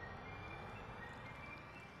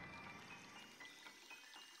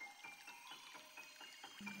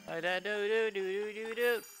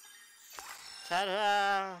 Da-da-do-do-do-do-do-do.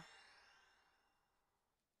 Ta-da!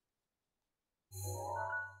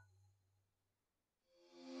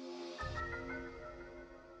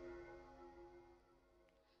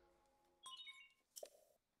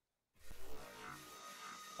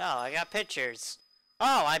 Oh, I got pictures.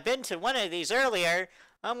 Oh, I've been to one of these earlier.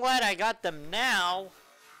 I'm glad I got them now.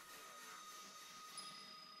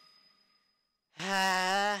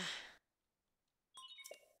 Ah.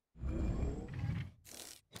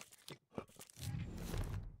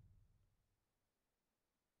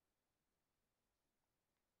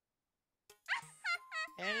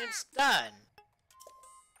 And it's done.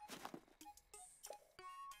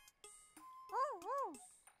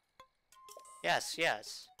 Yes,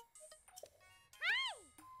 yes.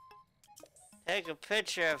 Take a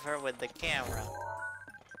picture of her with the camera.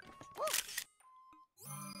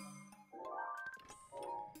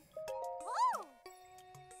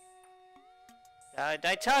 I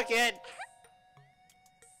took it!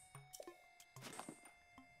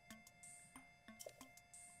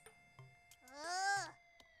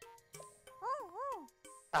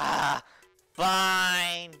 Ah!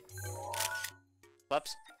 Fine.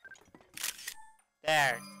 Whoops.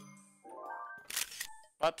 There.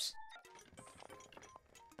 Whoops.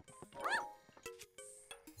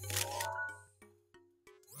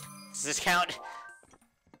 Does this count?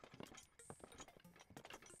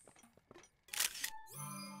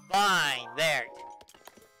 Fine. There.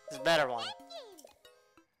 This is a better one.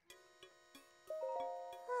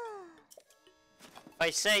 If I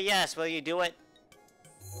say yes, will you do it?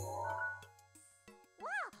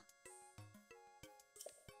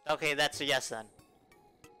 Okay, that's a yes then.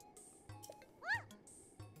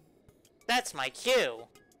 That's my cue.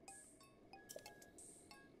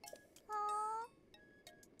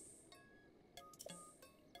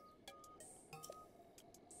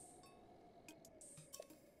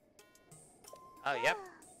 Oh, yep.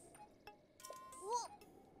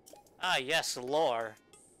 Ah, yes, lore.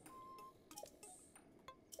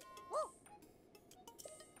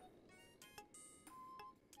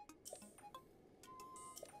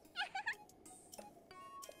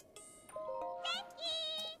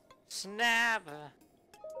 Snap!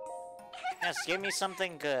 Yes, give me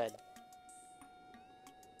something good.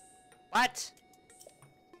 What?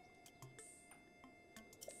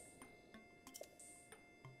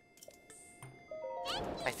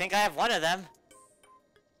 I think I have one of them.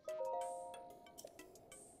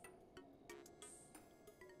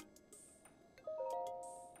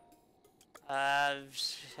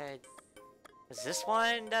 Is this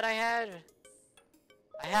one that I had?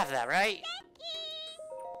 I have that, right?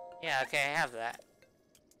 Yeah, okay, I have that.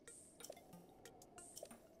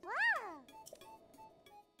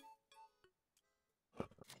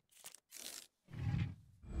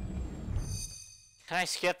 Can I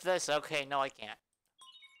skip this? Okay, no I can't.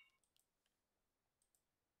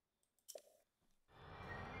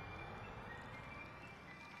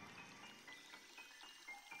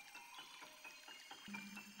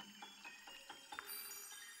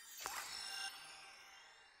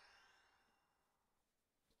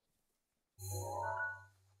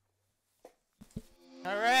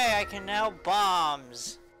 Hooray, I can now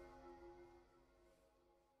bombs.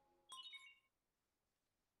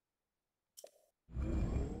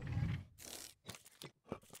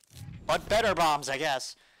 But better bombs, I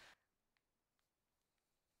guess.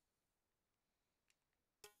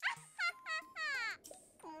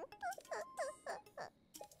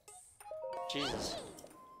 Jesus.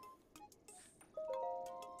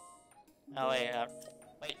 Oh wait,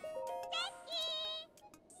 wait.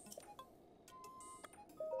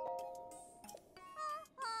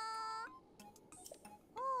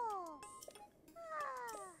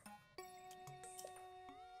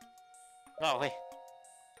 Oh wait.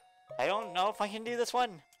 I don't know if I can do this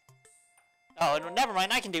one. Oh, never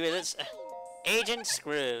mind, I can do this. Agent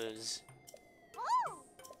Screws.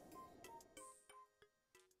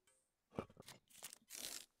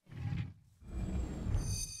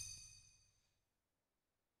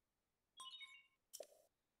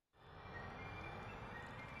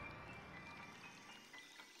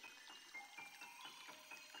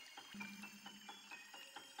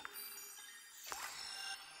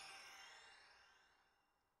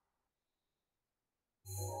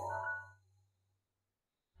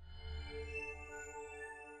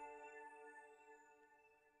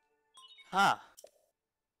 Huh.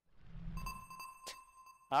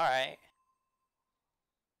 Alright.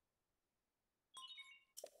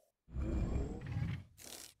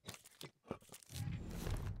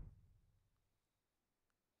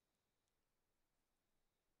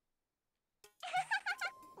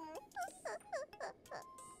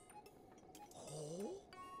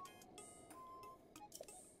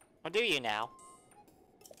 What do you now?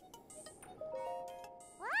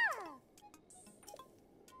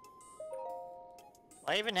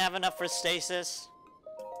 Do I even have enough for stasis?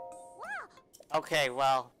 Okay,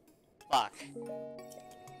 well, fuck.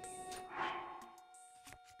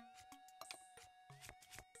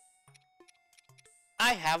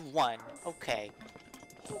 I have one. Okay.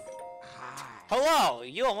 Hello!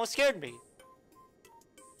 You almost scared me.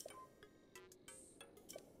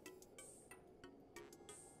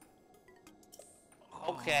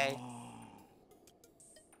 Okay.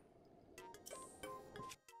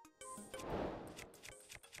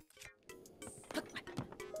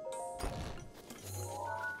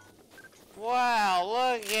 Wow,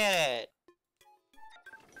 look at it!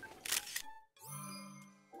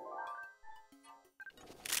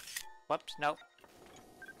 Whoops, nope.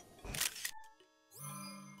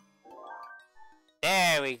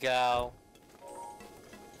 There we go.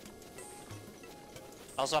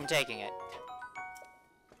 Also, I'm taking it.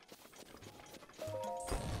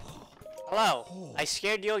 Hello, I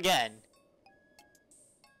scared you again.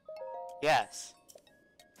 Yes.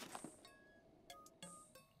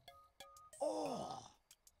 Oh.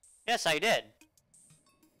 Yes, I did.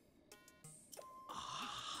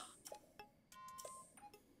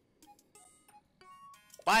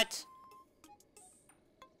 What?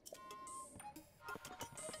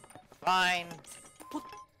 Fine.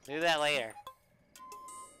 Do that later.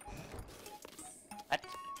 What?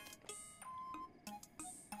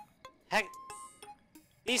 Heck.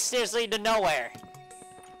 These stairs lead to nowhere.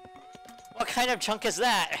 What kind of junk is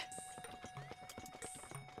that?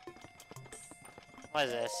 What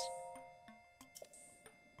is this?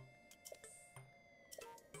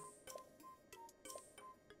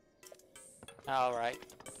 Alright.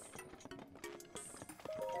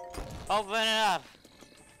 Open it up.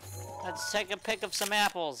 Let's take a pick of some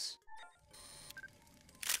apples.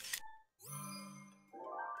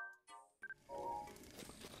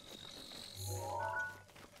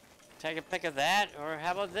 Take a pick of that, or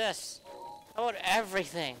how about this? How about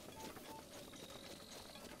everything?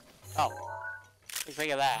 Oh. Take a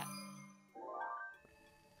pick of that.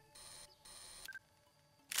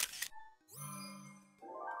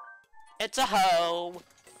 It's a hoe!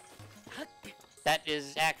 That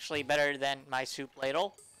is actually better than my soup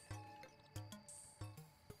ladle.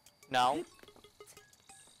 No.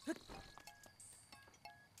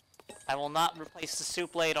 I will not replace the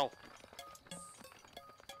soup ladle.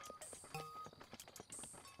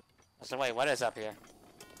 So wait, what is up here?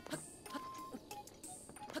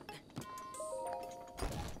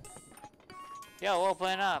 Yo,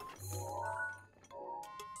 open up.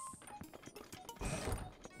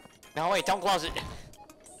 No, wait, don't close it.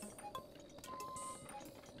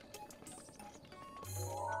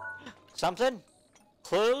 Something?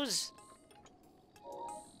 Clues?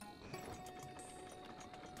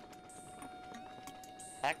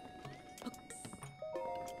 Heck.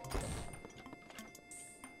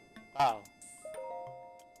 Oh.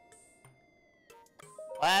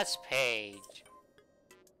 Last page.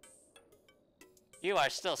 You are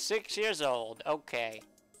still 6 years old. Okay.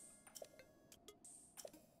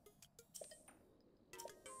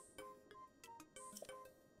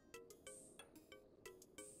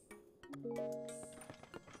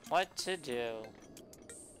 What to do?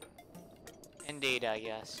 Indeed, I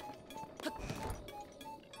guess.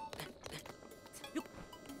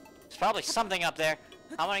 There's probably something up there.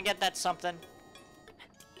 I want to get that something.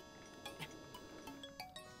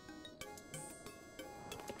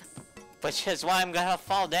 Which is why I'm gonna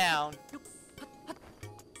fall down.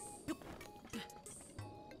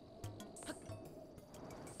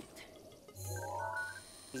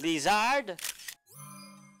 Lizard?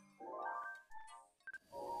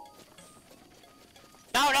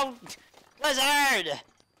 No, no! Lizard!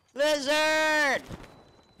 Lizard!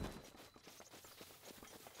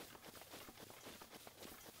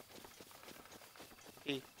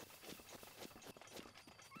 E.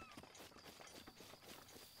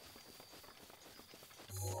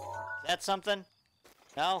 Is that something?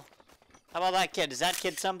 No? How about that kid? Is that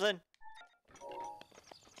kid something?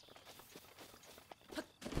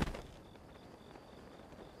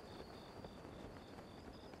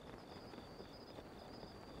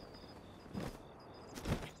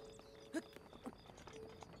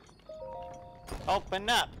 Open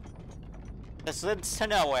up! This leads to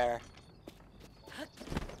nowhere.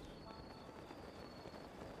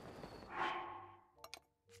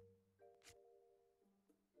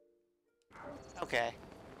 Okay.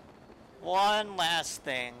 One last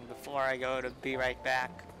thing before I go to be right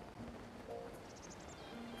back.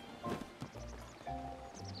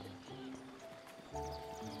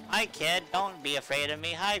 Hi kid, don't be afraid of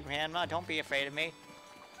me. Hi grandma, don't be afraid of me.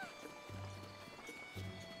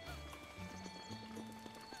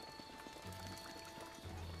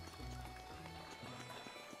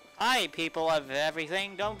 Hi people of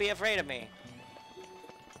everything, don't be afraid of me.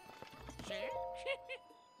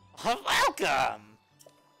 Welcome!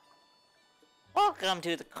 Welcome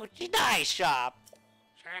to the Coochie Die Shop.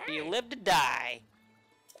 You live to die.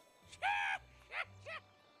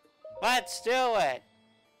 Let's do it.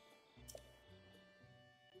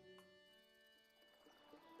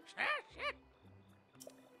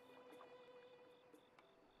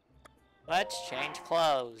 Let's change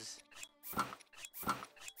clothes.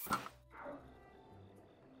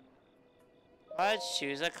 Let's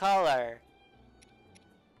choose a color.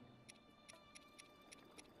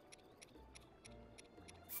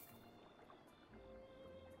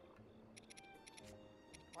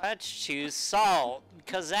 Let's choose salt,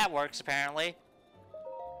 because that works apparently.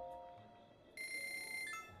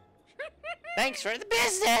 Thanks for the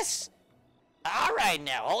business! Alright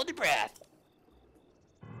now, hold your breath.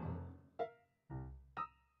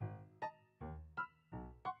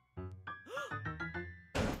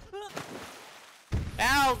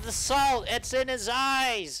 No, the salt! It's in his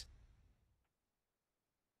eyes!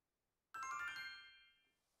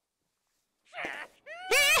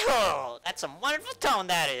 Ew! That's some wonderful tone,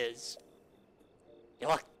 that is! You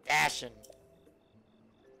look dashing.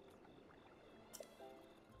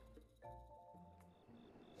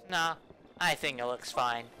 Nah, I think it looks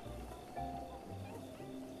fine.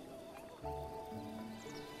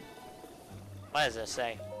 What does this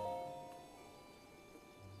say?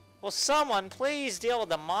 Will someone please deal with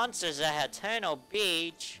the monsters at Eternal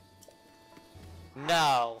Beach?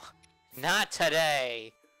 No, not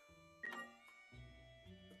today.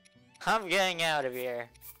 I'm getting out of here.